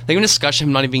 they even discussed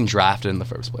him not even being drafted in the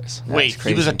first place. Wait, That's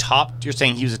he was crazy. you're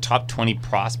saying he was a top 20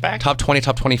 prospect? Top 20,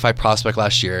 top 25 prospect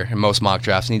last year in most mock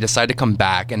drafts, and he decided to come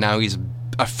back, and now he's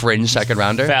a fringe second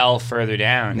rounder. Fell further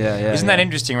down. Yeah, Isn't that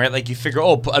interesting, right? Like you figure,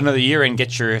 put another year and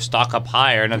get your stock up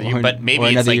higher, another year. But maybe or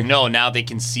it's another like, year. no, now they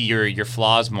can see your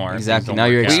flaws more. Exactly. Things don't Now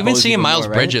work you're out. We even exposed see even Miles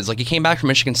more, right? Bridges. Like he came back from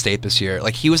Michigan State this year.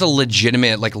 Like he was a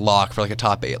legitimate like lock for like a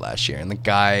top 8 last year, and the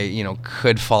guy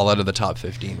could fall out of the top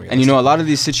 15. And a lot of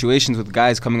these situations with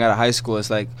guys coming out of high school, it's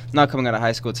like not coming out of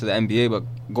high school to the NBA, but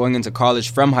going into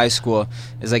college from high school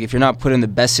is like if you're not put in the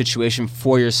best situation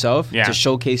for yourself Yeah. to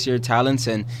showcase your talents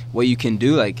and what you can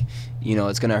do, like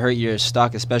it's gonna hurt your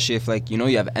stock, especially if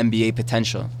you have NBA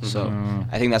potential. So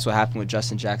I think that's what happened with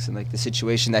Justin Jackson. Like the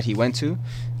situation that he went to,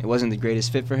 it wasn't the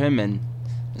greatest fit for him, and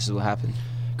this is what happened.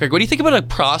 Greg, what do you think about a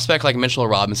prospect like Mitchell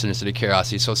Robinson, just out of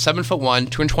curiosity? So 7'1",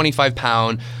 225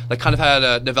 pound, like kind of had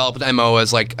a developed MO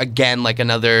as like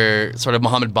another sort of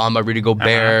Mohamed Bamba, Rudy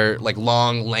Gobert, like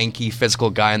long, lanky, physical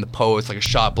guy in the post, like a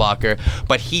shot blocker.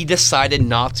 But he decided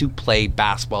not to play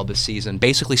basketball this season.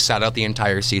 Basically sat out the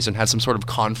entire season, had some sort of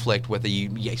conflict with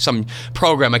some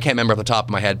program, I can't remember off the top of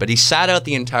my head, but he sat out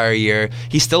the entire year.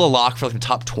 He's still a lock for like the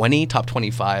top 20, top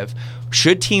 25.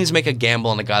 Should teams make a gamble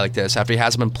on a guy like this after he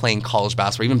hasn't been playing college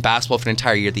basketball, even basketball for an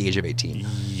entire year at the age of 18?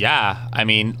 Yeah, I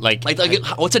mean, like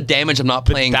What's the damage of not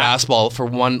playing basketball for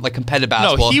competitive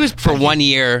basketball? No, he was for 1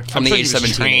 year from the I'm age sure he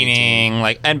was 17 to 18.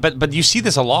 training, but you see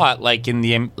this a lot, like in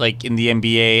the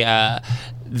NBA.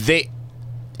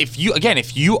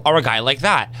 If you are a guy like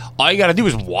that, all you got to do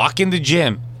is walk in the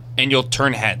gym and you'll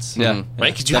turn heads. Yeah,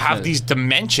 right, because you have definitely. these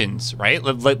dimensions, right?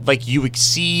 Like you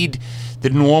exceed the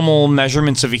normal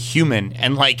measurements of a human,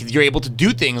 and like you're able to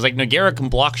do things like Nogueira can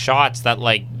block shots that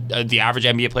like the average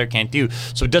NBA player can't do.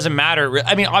 So it doesn't matter.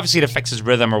 I mean, obviously it affects his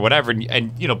rhythm or whatever,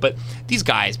 and but these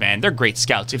guys, man, they're great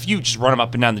scouts. If you just run them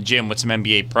up and down the gym with some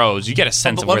NBA pros, you get a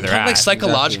sense of where they're at. Like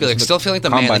psychologically, like still feeling like the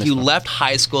man. Like you Combine left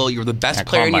high school, you were the best Yeah,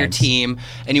 player in your combines. team,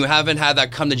 and you haven't had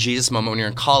that come to Jesus moment when you're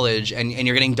in college, and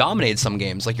you're getting dominated some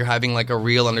games. Like you're having like a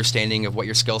real understanding of what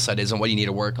your skill set is and what you need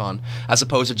to work on, as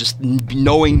opposed to just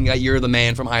knowing that you're the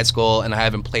man from high school and I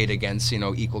haven't played against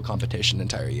equal competition the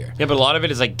entire year. Yeah, but a lot of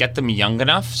it is like get them young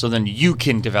enough so then you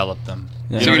can develop them.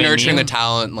 Yeah. You So know you're what I nurturing mean? the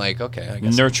talent, like okay, I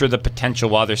guess. Nurture the potential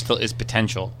while there still is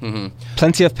potential.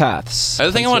 Plenty of paths. The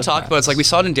other thing I Plenty want of to talk about is like we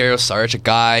saw it in Dario Saric, a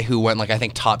guy who went like I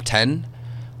think top 10,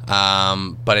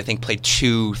 but I think played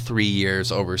 2-3 years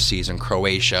overseas in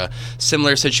Croatia.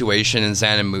 Similar situation in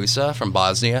Zana Musa from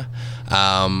Bosnia.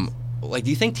 like, do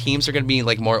you think teams are going to be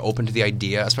like more open to the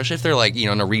idea, especially if they're like, you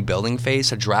know, in a rebuilding phase,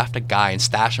 to draft a guy and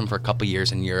stash him for a couple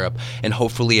years in Europe, and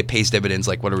hopefully it pays dividends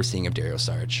like what we're seeing of Dario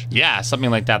Saric? Yeah,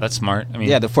 something like that. That's smart. I mean,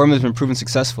 Yeah, the formula's been proven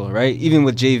successful, right? Even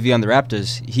with JV on the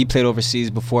Raptors, he played overseas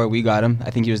before we got him.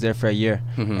 I think he was there for a year,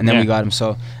 and then we got him.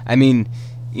 So, I mean,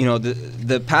 you know,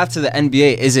 the path to the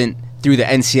NBA isn't through the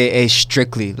NCAA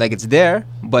strictly. Like, it's there,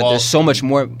 but there's so much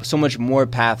more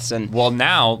paths. And well,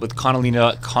 now with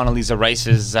Condoleezza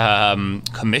Rice's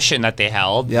commission that they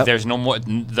held, there's no more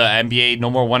the NBA, no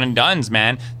more one and dones,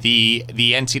 man. The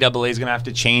NCAA is gonna have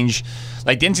to change,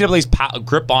 like the NCAA's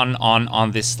grip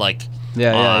on this like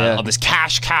of this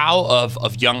cash cow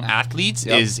of young athletes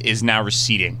is now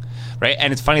receding. Right,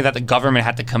 and it's funny that the government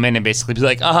had to come in and basically be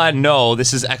like, no,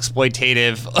 this is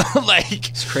exploitative. Like,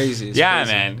 it's crazy. It's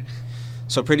crazy. Man.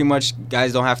 So pretty much,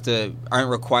 guys aren't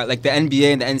required. Like the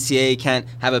NBA and the NCAA can't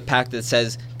have a pact that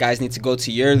says guys need to go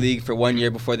to your league for 1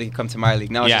 year before they can come to my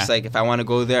league. Now it's just like, if I want to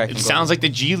go there, I can go. It sounds like the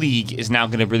G League is now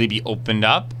going to really be opened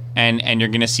up. And you're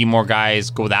going to see more guys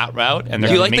go that route. And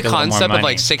do you like the concept of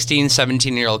like 16,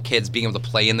 17-year-old kids being able to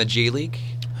play in the G League?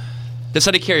 Just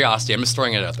out of curiosity, I'm just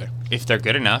throwing it out there. If they're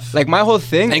good enough. Like, my whole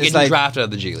thing and is getting like drafted out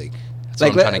of the G League. That's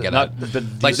what I'm trying to get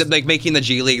at. Like making the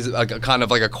G League a kind of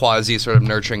like a quasi sort of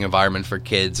nurturing environment for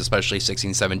kids, especially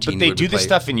 16, 17. But they do this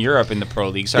stuff in Europe in the pro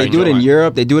league. They do it in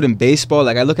Europe. They do it in baseball.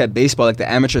 Like, I look at baseball, like the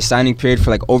amateur signing period for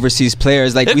like overseas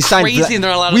players. Like, they're we signed crazy and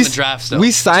they're allowed in the draft still.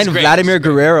 We signed Vladimir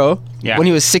Guerrero when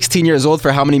he was 16 years old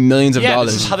for how many millions of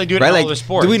dollars? This is how they do it in all their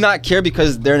sports. Do we not care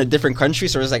because they're in a different country?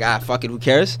 So it's like, fuck it, who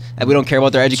cares? And we don't care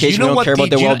about their education. We don't care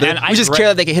about their well-being. We just care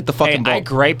that they can hit the fucking ball. I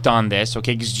griped on this,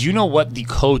 okay? Because do you know what the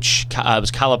coach was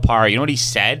Calipari? You know what he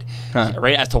said,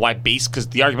 right? As to why because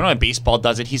the argument why baseball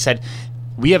does it. He said,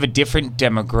 we have a different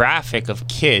demographic of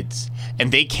kids,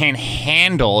 and they can't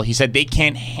handle. He said they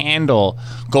can't handle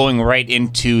going right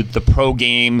into the pro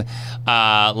game. You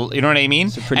know what I mean?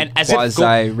 It's a pretty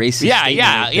quasi-racist.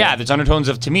 Yeah. There's undertones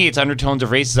of, to me, it's undertones of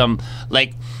racism.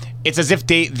 Like, it's as if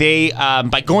they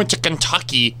by going to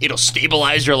Kentucky, it'll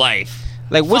stabilize your life.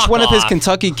 Like, which one of his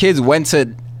Kentucky kids went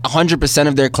to 100%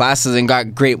 of their classes and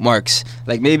got great marks?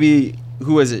 Like, maybe,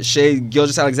 who was it? Shea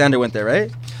Gilgeous-Alexander went there,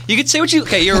 right? You could say what you...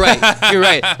 Okay, you're right. You're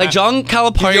right. Like, John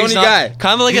Calipari is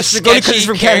kind of like a sketchy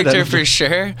character for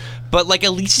sure. But, like,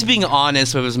 at least he's being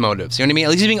honest with his motives. You know what I mean? At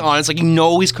least he's being honest. Like, you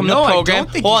know he's coming to the program.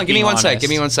 Hold on, give me one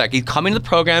sec. He's coming to the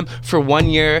program for 1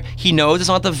 year. He knows it's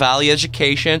not the Valley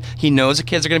education. He knows the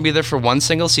kids are going to be there for one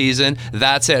single season.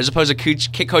 That's it. As opposed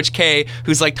to Coach K,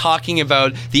 who's, like, talking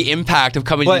about the impact of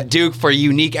coming to Duke for a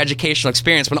unique educational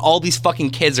experience when all these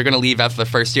fucking kids are going to leave after the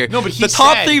first year. No, but he the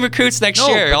top 3 recruits next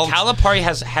year. But Calipari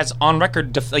has on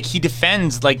record, he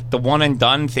defends, like, the one and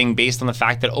done thing based on the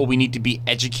fact that, we need to be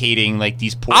educating, like,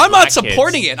 these poor I'm not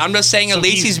supporting it. I'm just saying at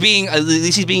least he's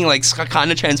being like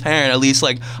kind of transparent. At least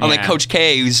like unlike Coach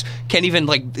K, who's can't even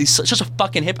like he's such a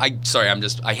fucking hip. I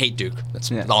hate Duke.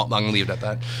 That's all, I'm gonna leave it at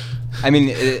that. I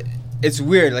mean, it's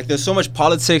weird. Like there's so much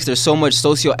politics. There's so much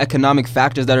socioeconomic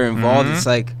factors that are involved. It's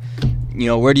like, you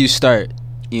know, where do you start?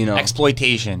 You know,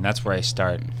 exploitation. That's where I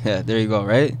start. Yeah, there you go.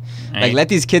 Right? Like let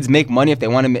these kids make money if they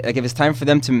want to. Like if it's time for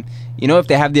them to, you know, if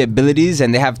they have the abilities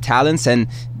and they have talents and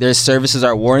their services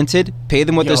are warranted, pay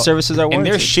them what their services are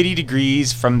warranted. And their shitty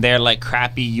degrees from their like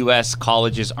crappy U.S.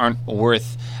 colleges aren't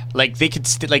worth. Like they could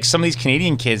like some of these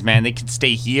Canadian kids, man, they could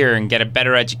stay here and get a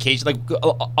better education. Like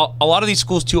a lot of these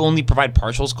schools too only provide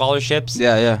partial scholarships.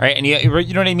 Yeah. Right, and you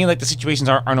know what I mean. Like the situations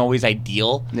aren't always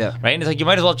ideal. Yeah. Right, and it's like you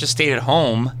might as well just stayed at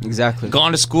home. Exactly.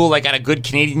 Gone to school like at a good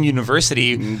Canadian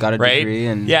university. And got a degree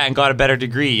and got a better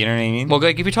degree. You know what I mean? Well,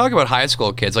 like if you talk about high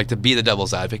school kids, like to be the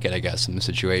devil's advocate, I guess in the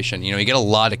situation, you know, you get a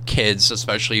lot of kids,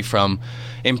 especially from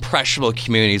impressionable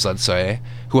communities, let's say,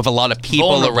 who have a lot of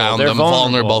people around them,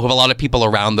 vulnerable, who have a lot of people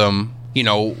around them, you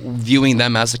know, viewing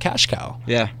them as a cash cow.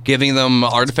 Yeah. Giving them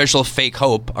artificial fake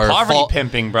hope or poverty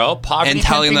pimping, bro. Poverty and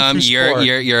telling pimping them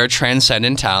you're a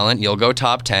transcendent talent. You'll go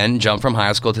top 10, jump from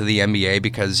high school to the NBA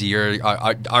because you're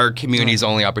our community's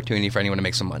only opportunity for anyone to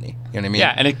make some money. You know what I mean?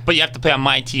 Yeah, but you have to play on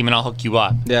my team and I'll hook you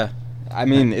up. Yeah. I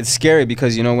mean, it's scary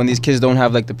because, you know, when these kids don't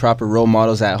have, like, the proper role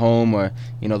models at home or,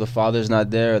 you know, the father's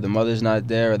not there or the mother's not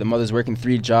there or the mother's working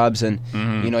 3 jobs and,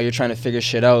 you know, you're trying to figure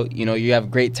shit out. You know, you have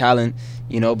great talent,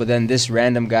 you know, but then this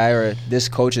random guy or this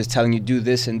coach is telling you do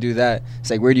this and do that. It's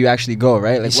like, where do you actually go,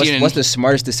 right? Like, what's the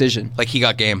smartest decision? Like, he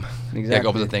got game. Exactly. Yeah, go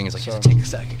over the thing. He's like, just take a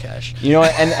stack of cash. You know,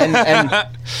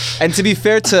 and to be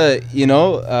fair to, you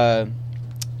know,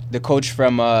 the coach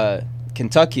from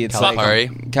Kentucky, it's Calipari.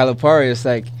 like Calipari, it's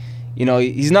like, you know,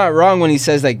 he's not wrong when he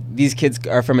says like these kids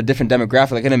are from a different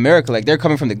demographic. Like in America, like they're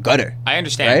coming from the gutter. I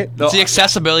understand. Right? It's the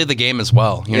accessibility of the game as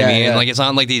well. You know what I mean? Yeah. Like it's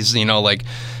not like these, you know, like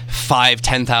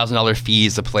 $5,000-$10,000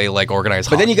 fees to play like organized.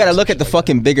 But then you hockey got to or look at the something like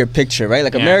fucking bigger picture, right?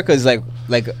 Like Yeah. America is like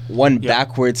one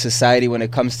backward society when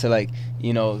it comes to like,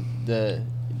 you know, the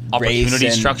Opportunity race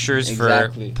and- structures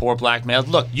exactly. for poor black males.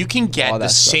 Look, you can get All the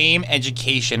that stuff. same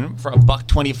education for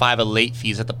 $1.25 a late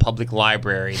fees at the public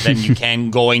library than you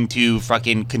can going to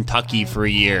fucking Kentucky for a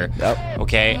year. Yep.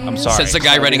 Okay, I'm sorry. Since the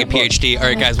guy writing a PhD. All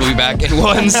right, guys, we'll be back in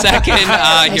 1 second.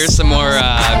 Here's some more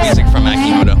music from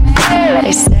Akimoto.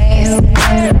 They say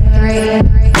 3.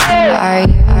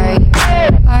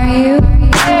 Are you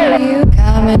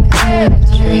coming to the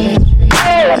tree?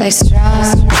 They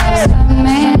strong,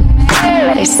 man.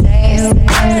 They say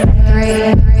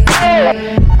 3.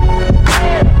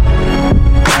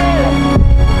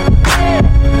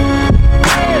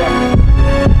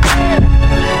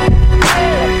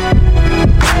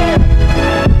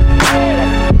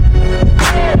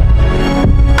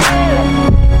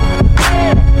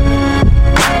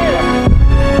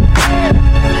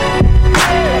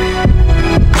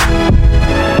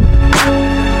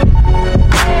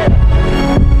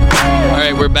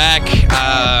 We're back,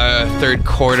 third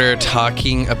quarter,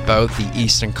 talking about the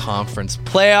Eastern Conference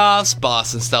playoffs.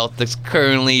 Boston Celtics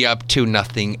currently up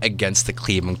 2-0 against the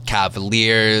Cleveland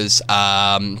Cavaliers.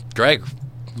 Greg,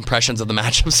 impressions of the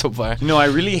matchup so far? No, I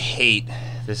really hate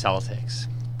the Celtics.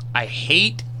 I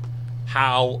hate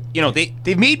how, you know,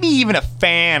 they've made me even a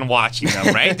fan watching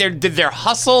them, right? their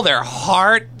hustle, their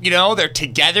heart, you know, their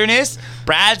togetherness.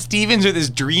 Brad Stevens with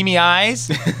his dreamy eyes.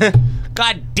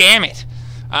 God damn it.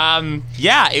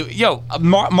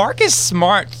 Marcus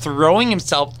Smart throwing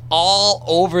himself all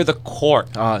over the court.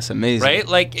 Oh, it's amazing. Right?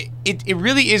 Like it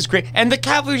really is great. And the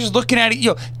Cavaliers just looking at it,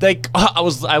 you know, like I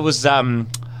was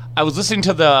listening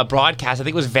to the broadcast. I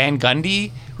think it was Van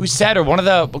Gundy who said, or one of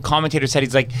the commentators said,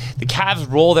 he's like, the Cavs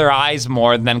roll their eyes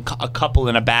more than a couple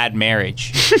in a bad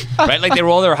marriage. Right? Like they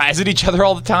roll their eyes at each other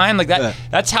all the time. Like that. Yeah.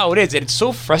 That's how it is. And it's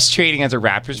so frustrating as a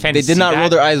Raptors fan. They to did see not that. roll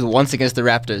their eyes once against the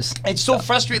Raptors. It's so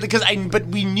frustrating because but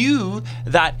we knew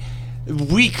that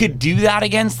we could do that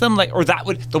against them, like, or that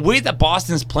would, the way that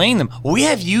Boston's playing them. We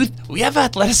have youth, we have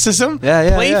athleticism.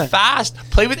 Play fast,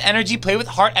 play with energy, play with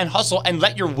heart and hustle, and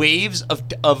let your waves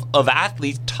of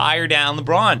athletes tire down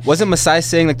LeBron. Wasn't Masai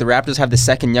saying like the Raptors have the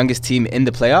second youngest team in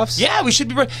the playoffs? Yeah, we should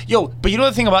be. But you know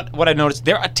the thing about what I noticed,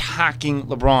 they're attacking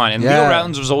LeBron, and Yeah. Leo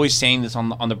Routins was always saying this on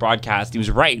the broadcast. He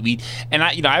was right.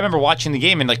 I remember watching the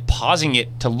game and like pausing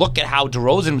it to look at how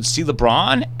DeRozan would see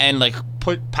LeBron and like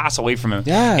pass away from him.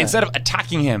 Yeah. Instead of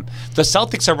attacking him, the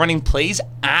Celtics are running plays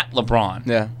at LeBron.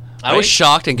 Yeah. I was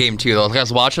shocked in game 2 though. Like I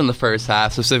was watching the first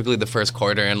half, specifically the first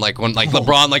quarter, and like when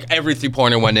LeBron, like every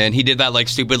 3-pointer went in, he did that like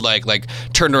stupid like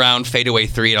turnaround fadeaway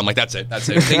 3, and I'm like, that's it.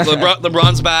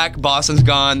 LeBron's back, Boston's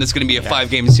gone. This is gonna be a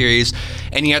 5-game series,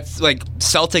 and yet like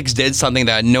Celtics did something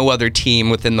that no other team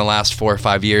within the last 4 or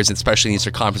 5 years, especially in the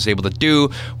Eastern Conference, was able to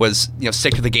do, was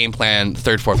stick to the game plan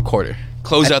third, fourth quarter.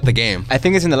 Close out the game. I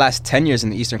think it's in the last 10 years in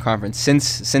the Eastern Conference.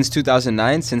 Since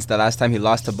 2009, since the last time he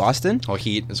lost to Boston. Or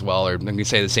Heat as well, or we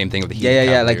say the same thing with the Heat.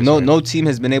 Yeah. Like Cavaliers, right? no team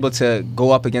has been able to go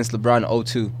up against LeBron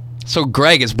 0-2. So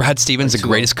Greg, is Brad Stevens the 0-2.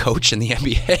 greatest coach in the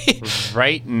NBA?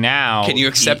 Right now, Can you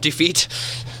accept defeat?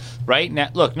 right now,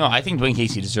 look, no, I think Dwayne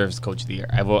Casey deserves Coach of the Year.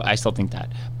 I still think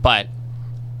that, but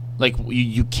like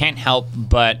you can't help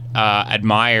but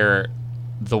admire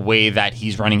the way that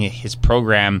he's running his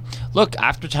program. Look,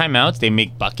 after timeouts, they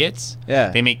make buckets. Yeah.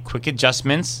 They make quick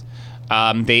adjustments.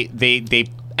 They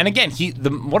and again,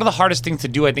 one of the hardest things to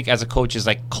do, I think, as a coach is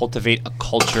like cultivate a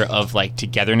culture of like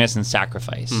togetherness and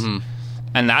sacrifice. Mm-hmm.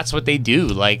 And that's what they do.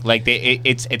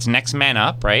 It's next man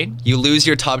up, right? You lose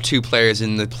your top 2 players,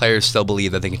 and the players still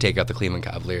believe that they can take out the Cleveland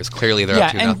Cavaliers. Clearly, they're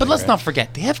up 2-0. But let's not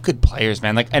forget they have good players,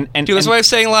 man. Dude, that's what I was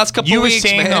saying the last couple you of were weeks,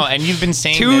 saying, man. no, and you've been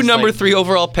saying 2 this, number like, 3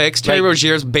 overall picks. Terry like-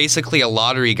 Rozier's basically a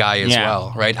lottery guy as Yeah.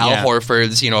 well, right? Al Yeah.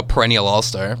 Horford's, a perennial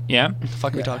all-star. Yeah. What the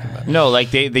fuck are we talking about? No,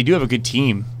 like they do have a good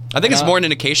team. I think it's more an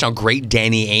indication how great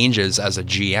Danny Ainge is as a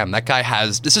GM. That guy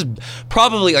this is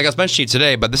probably, like I was mentioning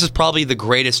today, but this is probably the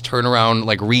greatest turnaround,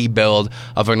 like rebuild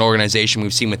of an organization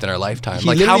we've seen within our lifetime. He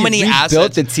Like how literally many rebuilt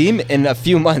assets? the team in a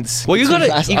few months. Well,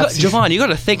 Javon, you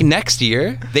gotta think next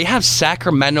year they have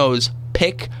Sacramento's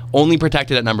pick only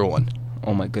protected at number 1.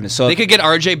 Oh my goodness. So They could get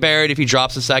RJ Barrett if he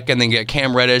drops a second, then get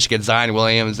Cam Reddish, get Zion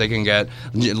Williams, they can get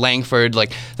Langford.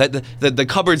 Like that, the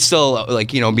cupboard's still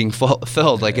being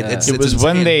filled. Like it's It was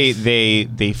when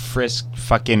insane. they frisked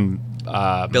fucking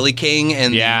Billy King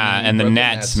and and the Brooklyn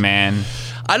Nets, man.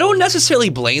 I don't necessarily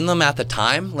blame them at the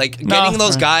time. Like, getting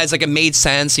those guys, like, it made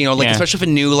sense, you know, like, especially with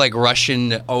a new, like,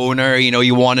 Russian owner, you know,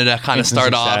 you wanted to kind of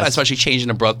start off, especially changing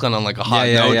to Brooklyn on, like, a hot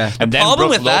note. Yeah. The problem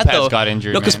with that, though, got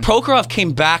injured, because Prokhorov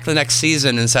came back the next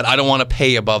season and said, I don't want to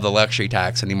pay above the luxury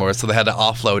tax anymore, so they had to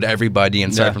offload everybody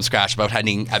and start from scratch without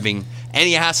having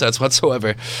any assets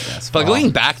whatsoever. But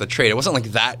going back the trade, it wasn't,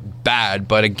 like, that bad,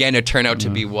 but again, it turned out to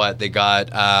be what? They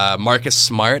got Marcus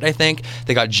Smart, I think.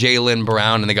 They got Jaylen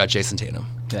Brown, and they got Jason Tatum.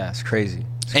 Yeah, it's crazy.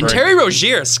 And Terry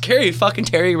Rozier, scary fucking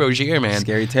Terry Rozier, man.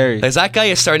 Scary Terry. Is that guy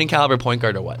a starting caliber point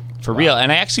guard or what? For real.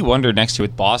 And I actually wonder next year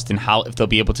with Boston if they'll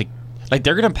be able to, like,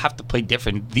 they're gonna have to play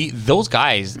different. Those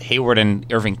guys, Hayward and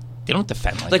Irving, they don't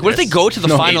defend like what if they go to the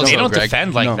finals? They don't Greg?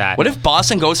 defend like that. What if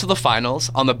Boston goes to the finals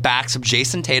on the backs of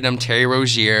Jason Tatum, Terry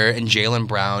Rozier, and Jaylen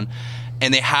Brown?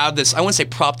 And they have this, I wouldn't say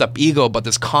propped up ego, but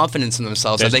this confidence in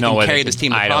themselves that they can carry this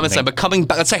team to promise them. But coming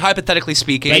back, let's say hypothetically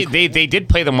speaking, they did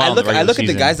play them well. I look at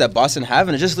the guys that Boston have,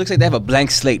 and it just looks like they have a blank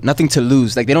slate, nothing to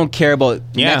lose. Like, they don't care about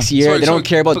next year. They don't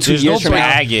care about 2 years from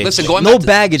now. Listen, no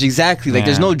baggage, exactly. Like,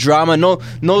 there's no drama, no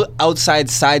outside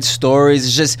side stories.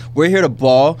 It's just, we're here to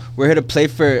ball. We're here to play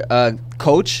for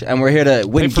coach, and we're here to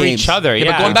win for games. each other.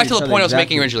 But going back to the point I was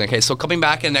making originally. Okay, so coming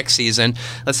back in next season,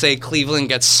 let's say Cleveland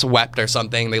gets swept or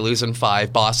something, they lose in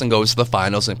 5. Boston goes to the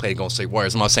finals and play the Golden State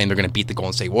Warriors. I'm not saying they're going to beat the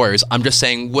Golden State Warriors. I'm just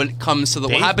saying what comes to the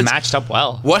what happens matched up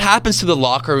well. What happens to the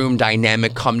locker room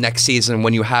dynamic come next season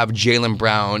when you have Jaylen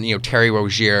Brown, you know, Terry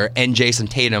Rozier, and Jason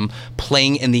Tatum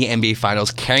playing in the NBA Finals,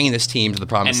 carrying this team to the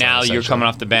promised land. And now you're coming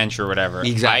off the bench or whatever.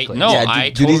 Exactly. I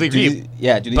totally agree.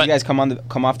 Do these guys come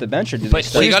off the bench or do they?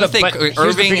 Well, you got to think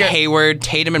Irving, Hayward,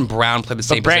 Tatum, and Brown play the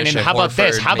same Brandon, position. How about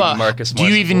this? How about Marcus? Do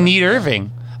you even need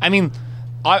Irving? I mean,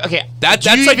 okay. That's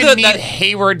do you like even need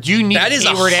Hayward? Do you need that is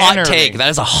Hayward a hot take. That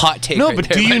is a hot take. No, right but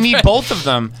there, do you need friend. both of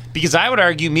them? Because I would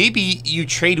argue maybe you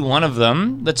trade one of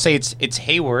them. Let's say it's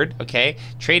Hayward. Okay,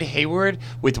 trade Hayward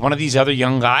with one of these other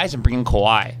young guys and bring in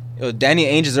Kawhi. Yo, Danny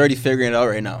Ainge is already figuring it out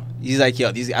right now. He's like,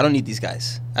 I don't need these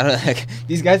guys.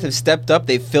 These guys have stepped up.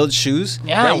 They've filled shoes.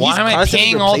 Yeah, right? why am I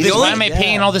paying all this? Why am I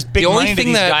paying all this big money to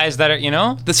these guys that are, you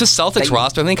know? This is Celtics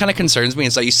roster. I think kind of concerns me.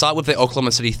 It's like you saw it with the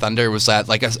Oklahoma City Thunder. Was that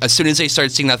like as soon as they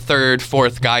started seeing that third,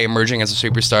 fourth guy emerging as a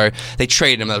superstar, they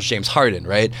traded him. That was James Harden,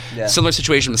 right? Yeah. Similar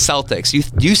situation with Celtics.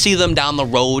 You see them down the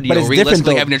road, you know,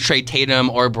 realistically having to trade Tatum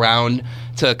or Brown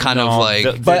to kind of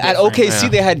like. But at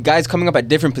OKC, they had guys coming up at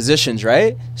different positions,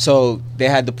 right? So they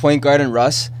had the point guard in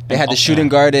Russ. They had the shooting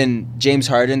guard in James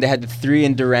Harden. They had the 3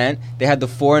 in Durant. They had the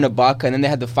 4 in Ibaka, and then they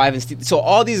had the 5 in Steve. So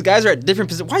all these guys are at different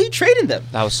positions. Why are you trading them?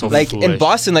 That was so like foolish. In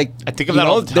Boston, like I think of that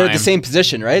all the time. They're the same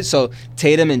position, right? So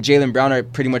Tatum and Jaylen Brown are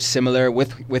pretty much similar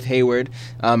with Hayward.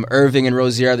 Irving and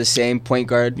Rozier are the same point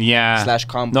guard. /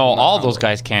 combo. No, all those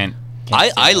guys can't.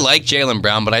 I like Jaylen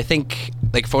Brown, but I think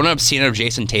like from what I've seen of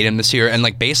Jason Tatum this year, and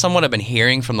like based on what I've been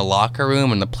hearing from the locker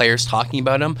room and the players talking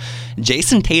about him,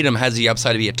 Jason Tatum has the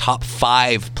upside to be a top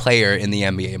 5 player in the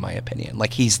NBA, in my opinion.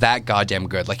 Like he's that goddamn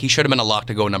good. Like he should have been a lock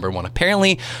to go number 1.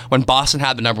 Apparently, when Boston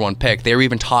had the number 1 pick, they were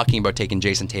even talking about taking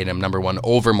Jason Tatum number 1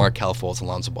 over Markelle Fultz and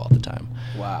Lonzo Ball at the time.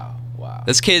 Wow.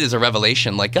 This kid is a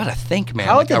revelation. Like gotta think, man.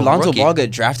 How like did Lonzo Ball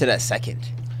get drafted at 2nd?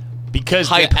 Because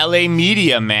the LA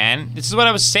media, man. This is what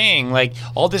I was saying. Like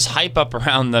all this hype up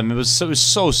around them, it was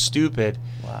so stupid.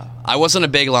 Wow. I wasn't a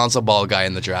big Lonzo Ball guy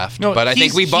in the draft, but I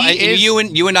think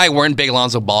you and I weren't big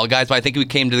Lonzo Ball guys. But I think we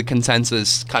came to the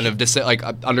consensus, kind of like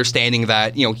understanding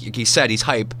that he said he's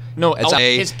hype. No, it's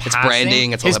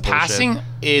branding. It's all his that bullshit. passing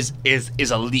is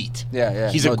elite.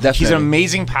 Yeah. He's an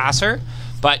amazing passer,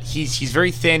 but he's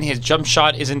very thin. His jump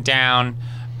shot isn't down.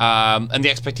 And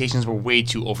the expectations were way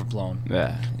too overblown.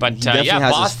 Yeah. But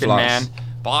Boston, man.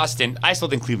 Boston. I still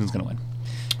think Cleveland's going to win.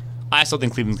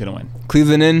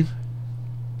 Cleveland in?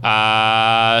 7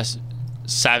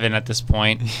 at this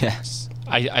point. Yes.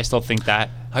 I still think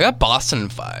that. I got Boston in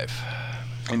 5.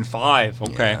 In 5,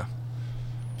 okay. Yeah.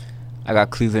 I got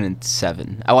Cleveland in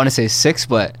 7. I want to say 6,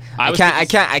 but I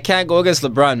can't go against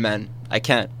LeBron, man. I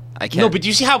can't. No, but do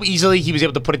you see how easily he was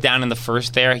able to put it down in the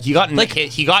first there? He got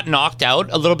knocked out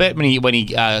a little bit when he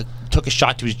took a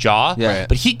shot to his jaw. Yeah.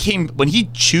 But when he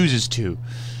chooses to,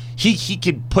 he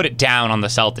could put it down on the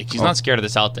Celtics. He's not scared of the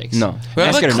Celtics. No.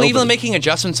 Remember Cleveland making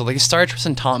adjustments. So they started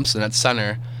Tristan Thompson at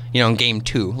center. in Game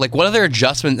 2? Like, what other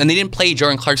adjustments? And they didn't play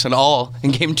Jordan Clarkson at all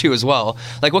in Game 2 as well.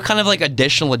 Like, what kind of, like,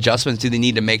 additional adjustments do they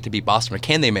need to make to beat Boston? Or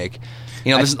can they make?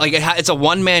 There's, like, it's a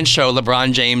one-man show.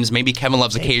 LeBron James, maybe Kevin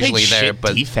Love's occasionally there,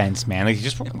 but defense, man, like, you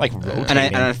just like rotating.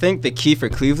 And I think the key for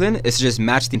Cleveland is to just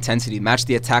match the intensity, match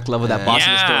the attack level that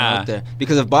Boston is throwing out there.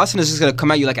 Because if Boston is just gonna come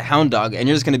at you like a hound dog, and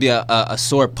you're just gonna be a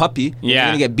sore puppy, you're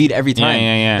gonna get beat every time.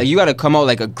 Yeah. Like, you gotta come out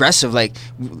like aggressive. Like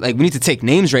we need to take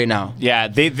names right now. Yeah,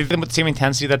 they've been with the same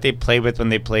intensity that they played with when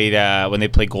they played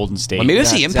Golden State. Well, maybe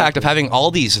it's the impact of having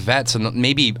all these vets and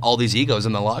maybe all these egos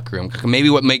in the locker room. Maybe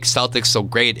what makes Celtics so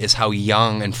great is how young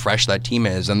and fresh that team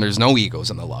is, and there's no egos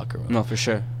in the locker room. No, for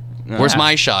sure. No. Where's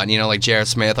my shot? Like J.R.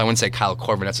 Smith. I wouldn't say Kyle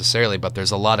Korver necessarily, but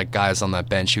there's a lot of guys on that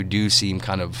bench who do seem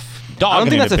kind of. I don't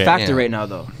think that's a factor right now,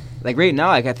 though. Like right now,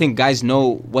 like I think guys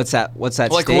know what's at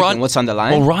stake and what's on the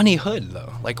line. Well, Ronnie Hood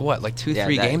though, like what, like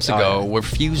 2-3 games ago,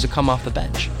 refused to come off the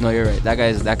bench. No, you're right. That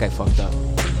guy fucked up.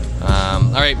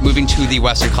 All right, moving to the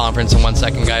Western Conference in 1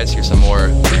 second, guys. Here's some more.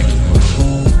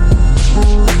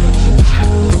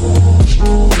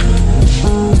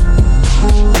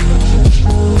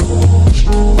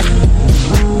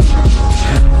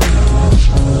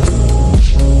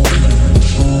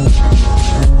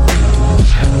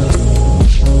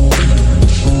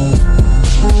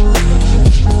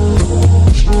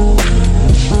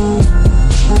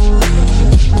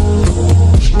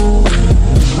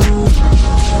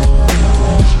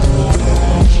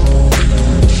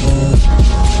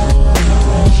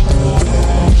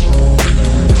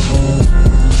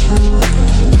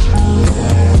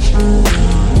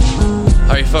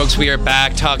 Folks, we are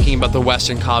back talking about the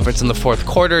Western Conference in the fourth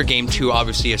quarter. Game 2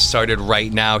 obviously has started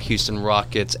right now. Houston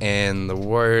Rockets and the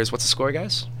Warriors. What's the score,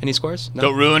 guys? Any scores? No?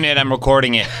 Don't ruin it. I'm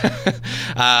recording it.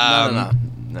 No.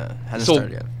 Hasn't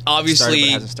started yet. Obviously,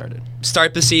 hasn't started.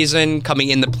 Start the season, coming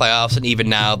in the playoffs, and even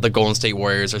now, the Golden State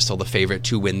Warriors are still the favorite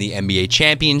to win the NBA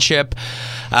championship.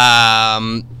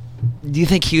 Do you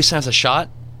think Houston has a shot?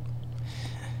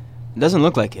 It doesn't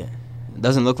look like it.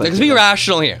 Doesn't look like Let's be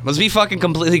rational here. Let's be fucking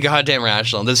completely goddamn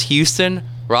rational. Does Houston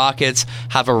Rockets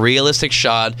have a realistic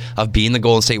shot of beating the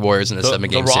Golden State Warriors in a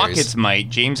 7-game series? The Rockets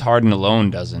might. James Harden alone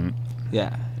doesn't.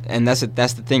 Yeah, and that's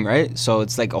the thing, right? So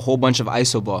it's like a whole bunch of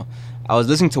iso ball. I was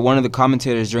listening to one of the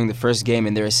commentators during the first game,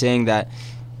 and they were saying that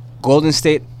Golden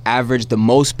State averaged the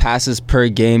most passes per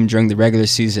game during the regular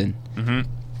season. Mm-hmm.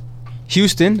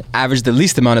 Houston averaged the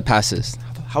least amount of passes.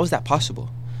 How is that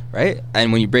possible, right?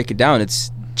 And when you break it down,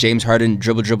 it's James Harden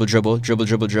dribble,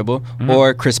 mm-hmm.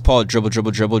 or Chris Paul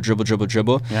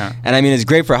dribble. Yeah. And I mean, it's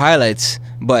great for highlights,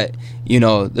 but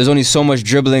there's only so much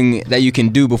dribbling that you can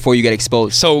do before you get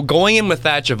exposed. So going in with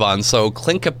that, Javon, so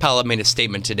Clint Capella made a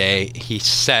statement today. He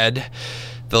said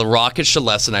the Rockets should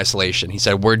lessen isolation. He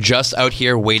said, we're just out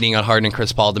here waiting on Harden and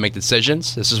Chris Paul to make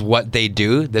decisions. This is what they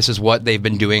do. This is what they've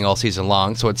been doing all season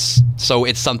long. So it's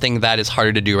something that is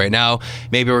harder to do right now.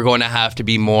 Maybe we're going to have to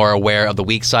be more aware of the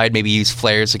weak side. Maybe use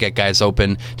flares to get guys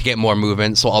open, to get more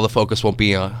movement. So all the focus won't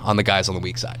be on the guys on the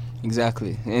weak side.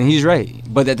 Exactly. And he's right.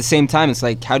 But at the same time, it's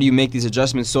like, how do you make these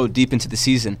adjustments so deep into the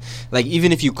season? Like,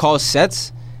 even if you call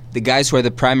sets, the guys who are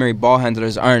the primary ball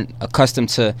handlers aren't accustomed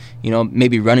to,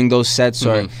 maybe running those sets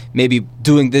or maybe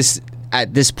doing this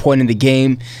at this point in the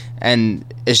game. And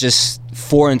it's just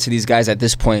foreign to these guys at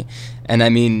this point. And I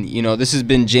mean, this has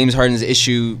been James Harden's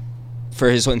issue for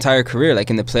his entire career. Like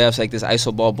in the playoffs, like this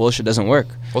iso ball bullshit doesn't work.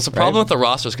 Well, it's the problem with the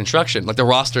roster's construction, like the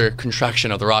roster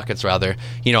construction of the Rockets, rather.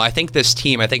 I think this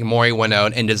team, Morey went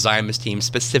out and designed this team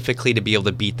specifically to be able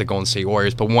to beat the Golden State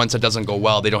Warriors. But once it doesn't go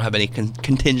well, they don't have any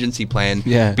contingency plan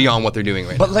beyond what they're doing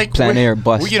right now. But like plan A or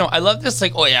bust. I love this.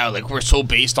 Like, we're so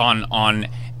based on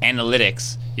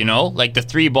analytics. Like the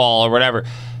 3-ball or whatever.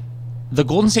 The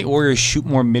Golden State Warriors shoot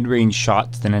more mid-range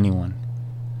shots than anyone,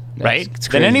 right?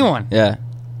 Than anyone. Yeah.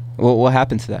 What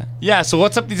happened to that? Yeah, so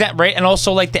what's up with that, right? And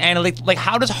also, like, the analytics, like,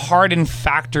 how does Harden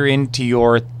factor into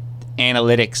your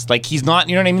analytics? Like, he's not,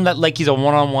 you know what I mean? Like, he's a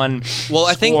one-on-one scorer.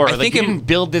 I think he didn't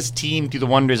build this team through the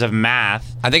wonders of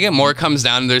math. I think it more comes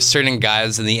down to there's certain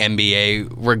guys in the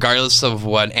NBA, regardless of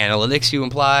what analytics you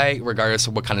apply, regardless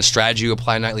of what kind of strategy you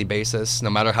apply on a nightly basis, no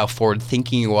matter how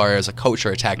forward-thinking you are as a coach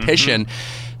or a tactician,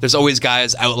 there's always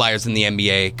guys, outliers in the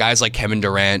NBA, guys like Kevin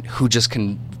Durant, who just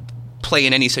can play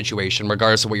in any situation,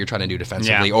 regardless of what you're trying to do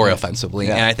defensively or offensively.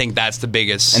 And I think that's the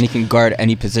biggest. And he can guard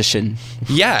any position.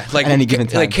 Yeah, like at any given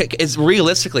time. Like it's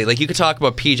realistically, like you could talk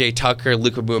about PJ Tucker,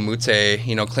 Luka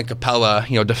Buamute, Clint Capella,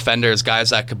 defenders, guys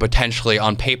that could potentially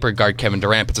on paper guard Kevin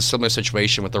Durant. But it's a similar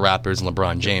situation with the Raptors and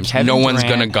LeBron James. No one's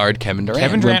going to guard Kevin Durant.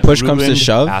 Kevin Durant when push comes to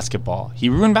shove, basketball. He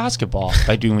ruined basketball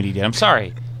by doing what he did. I'm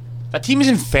sorry. That team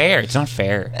isn't fair. It's not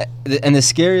fair. And the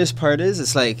scariest part is,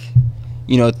 it's like,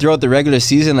 throughout the regular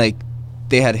season, like,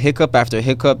 they had hiccup after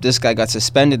hiccup. This guy got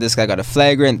suspended. This guy got a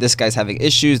flagrant. This guy's having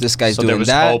issues. This guy's So doing there was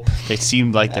that. hope. It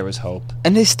seemed like there was hope.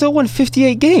 And they still won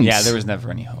 58 games. Yeah, there was never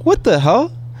any hope. What the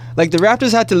hell? Like, the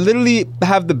Raptors had to literally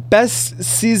have the best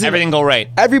season. Everything go right.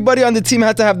 Everybody on the team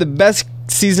had to have the best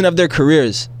season of their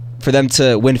careers for them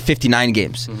to win 59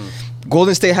 games.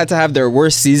 Golden State had to have their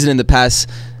worst season in the past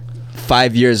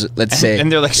 5 years, let's say.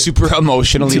 And they're like super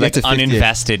emotionally To get like to 50.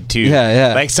 uninvested too.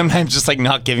 Yeah. Like sometimes just like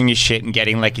not giving a shit and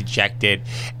getting like ejected.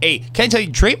 Hey, can I tell you,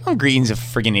 Draymond Green's a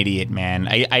friggin' idiot, man.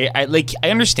 I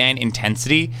understand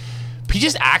intensity, but he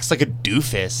just acts like a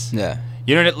doofus. Yeah.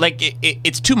 You know, like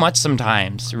it's too much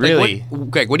sometimes. Really.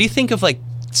 Like, Greg, what do you think of like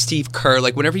Steve Kerr?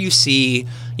 Like whenever you see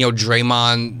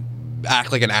Draymond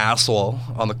act like an asshole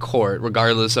on the court,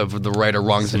 regardless of the right or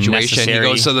wrong situation, necessary.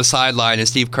 he goes to the sideline and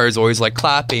Steve Kerr's always like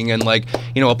clapping and like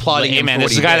applauding Hey him man, for what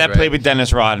this is he a guy did, that right? played with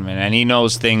Dennis Rodman, and he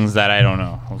knows things that I don't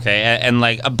know. Okay, and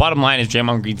like a bottom line is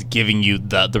Draymond Green's giving you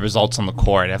the results on the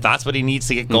court. If that's what he needs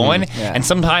to get going, Yeah. and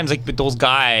sometimes like with those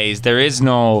guys, there is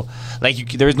no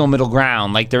there is no middle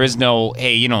ground. Like there is no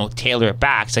tailor it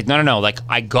back. It's like no. Like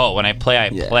I go and I play,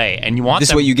 play, and you want This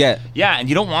is them, what you get. Yeah, and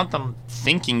you don't want them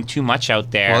thinking too much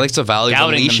out there. Well, I think it's a value of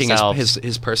doubting unleashing themselves.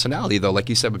 his personality, though. Like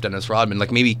you said with Dennis Rodman,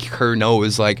 like maybe Kerr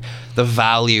knows like the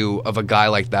value of a guy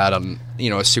like that on a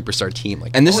superstar team.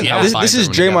 Like, And this this is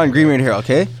Draymond Green right here,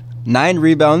 okay? 9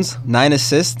 rebounds, 9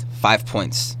 assists, 5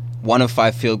 points, 1 of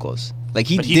 5 field goals. Like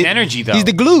But he's energy, though. He's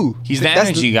the glue. He's the That's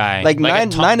energy guy. Like, Like a 9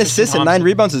 Thompson assists and Thompson. 9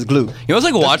 rebounds is glue. I was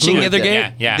like watching the other glue.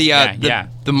 game, Yeah.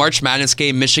 the March Madness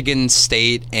game, Michigan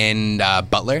State and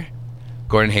Butler,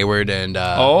 Gordon Hayward and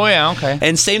Oh yeah, okay.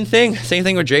 and same thing with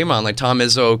Draymond. Like Tom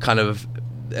Izzo kind of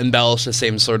embellished the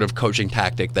same sort of coaching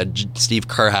tactic that Steve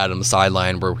Kerr had on the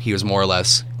sideline, where he was more or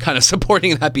less kind of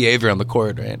supporting that behavior on the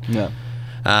court, right? Yeah.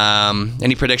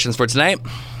 Any predictions for tonight?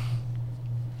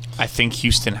 I think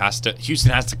Houston has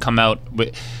to come out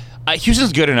with.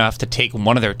 Houston's good enough to take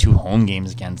one of their 2 home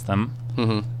games against them.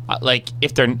 Like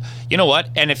if they're, you know what?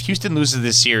 And if Houston loses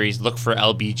this series, look for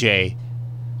LBJ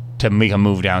to make a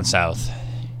move down south,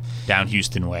 down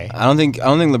Houston way. I don't think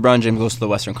LeBron James goes to the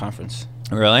Western Conference.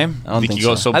 Really? I don't think he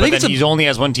goes, so. But I think then he only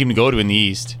has one team to go to in the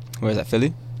East. Where is that,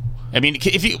 Philly? I mean,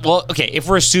 if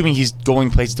we're assuming he's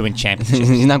going places to win championships.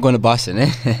 He's not going to Boston,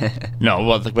 eh? No,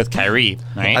 well, with Kyrie,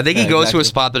 right? I think he Yeah, goes to exactly. a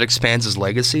spot that expands his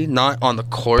legacy, not on the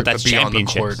court, But that's but beyond the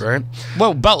court, championships. right?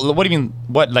 Well, what do you mean?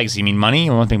 What legacy? You mean money?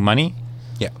 You want to think money?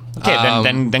 Yeah. Okay,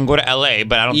 then go to LA.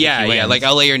 But I don't. think he wins. like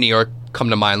LA or New York come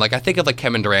to mind. Like I think of like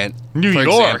Kevin Durant, New for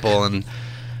York. example, and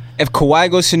If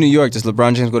Kawhi goes to New York, does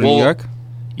LeBron James go to Well, New York?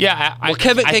 Yeah, Well,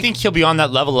 Kevin- I think he'll be on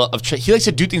that level of. He likes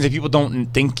to do things that people don't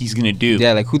think he's gonna do.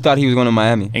 Yeah, like who thought he was going to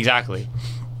Miami? Exactly.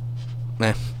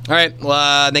 All right.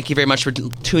 Well, thank you very much for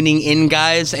tuning in,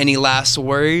 guys. Any last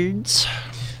words?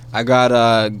 I got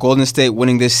Golden State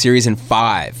winning this series in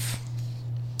 5.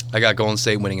 I got Golden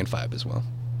State winning in 5 as well.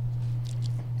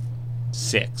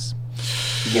 6.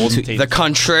 The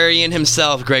contrarian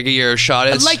himself, Gregor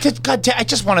Yershadis. I'd like to. God, I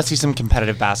just want to see some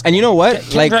competitive basketball. And you know what?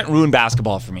 Kevin Like Durant ruined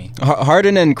basketball for me.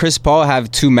 Harden and Chris Paul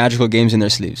have 2 magical games in their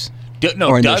sleeves.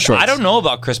 Or in their shorts. I don't know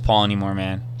about Chris Paul anymore,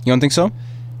 man. You don't think so?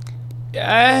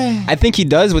 I think he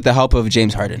does with the help of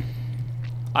James Harden.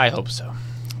 I hope so.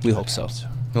 We hope so.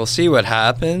 We'll see what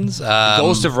happens.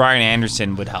 Ghost of Ryan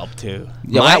Anderson would help too.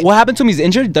 Yeah, what happened to him? He's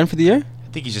injured? Done for the year?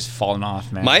 I think he's just fallen off,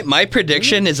 man. My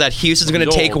prediction is that Houston's going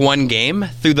to take one game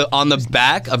on the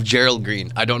back of Gerald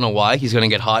Green. I don't know why. He's going to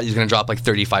get hot. He's going to drop like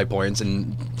 35 points,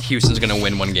 and Houston's going to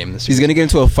win one game this year. He's going to get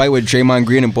into a fight with Draymond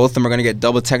Green, and both of them are going to get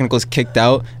double technicals kicked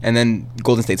out, and then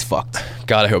Golden State's fucked.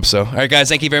 God, I hope so. All right, guys,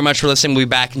 thank you very much for listening. We'll be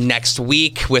back next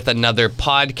week with another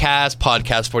podcast,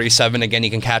 Podcast 47. Again, you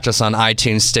can catch us on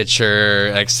iTunes,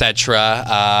 Stitcher, etc.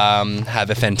 Have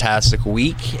a fantastic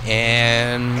week,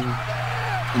 and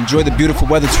enjoy the beautiful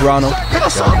weather, Toronto. Get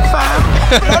us on, fam.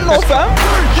 I don't know, fam.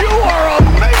 You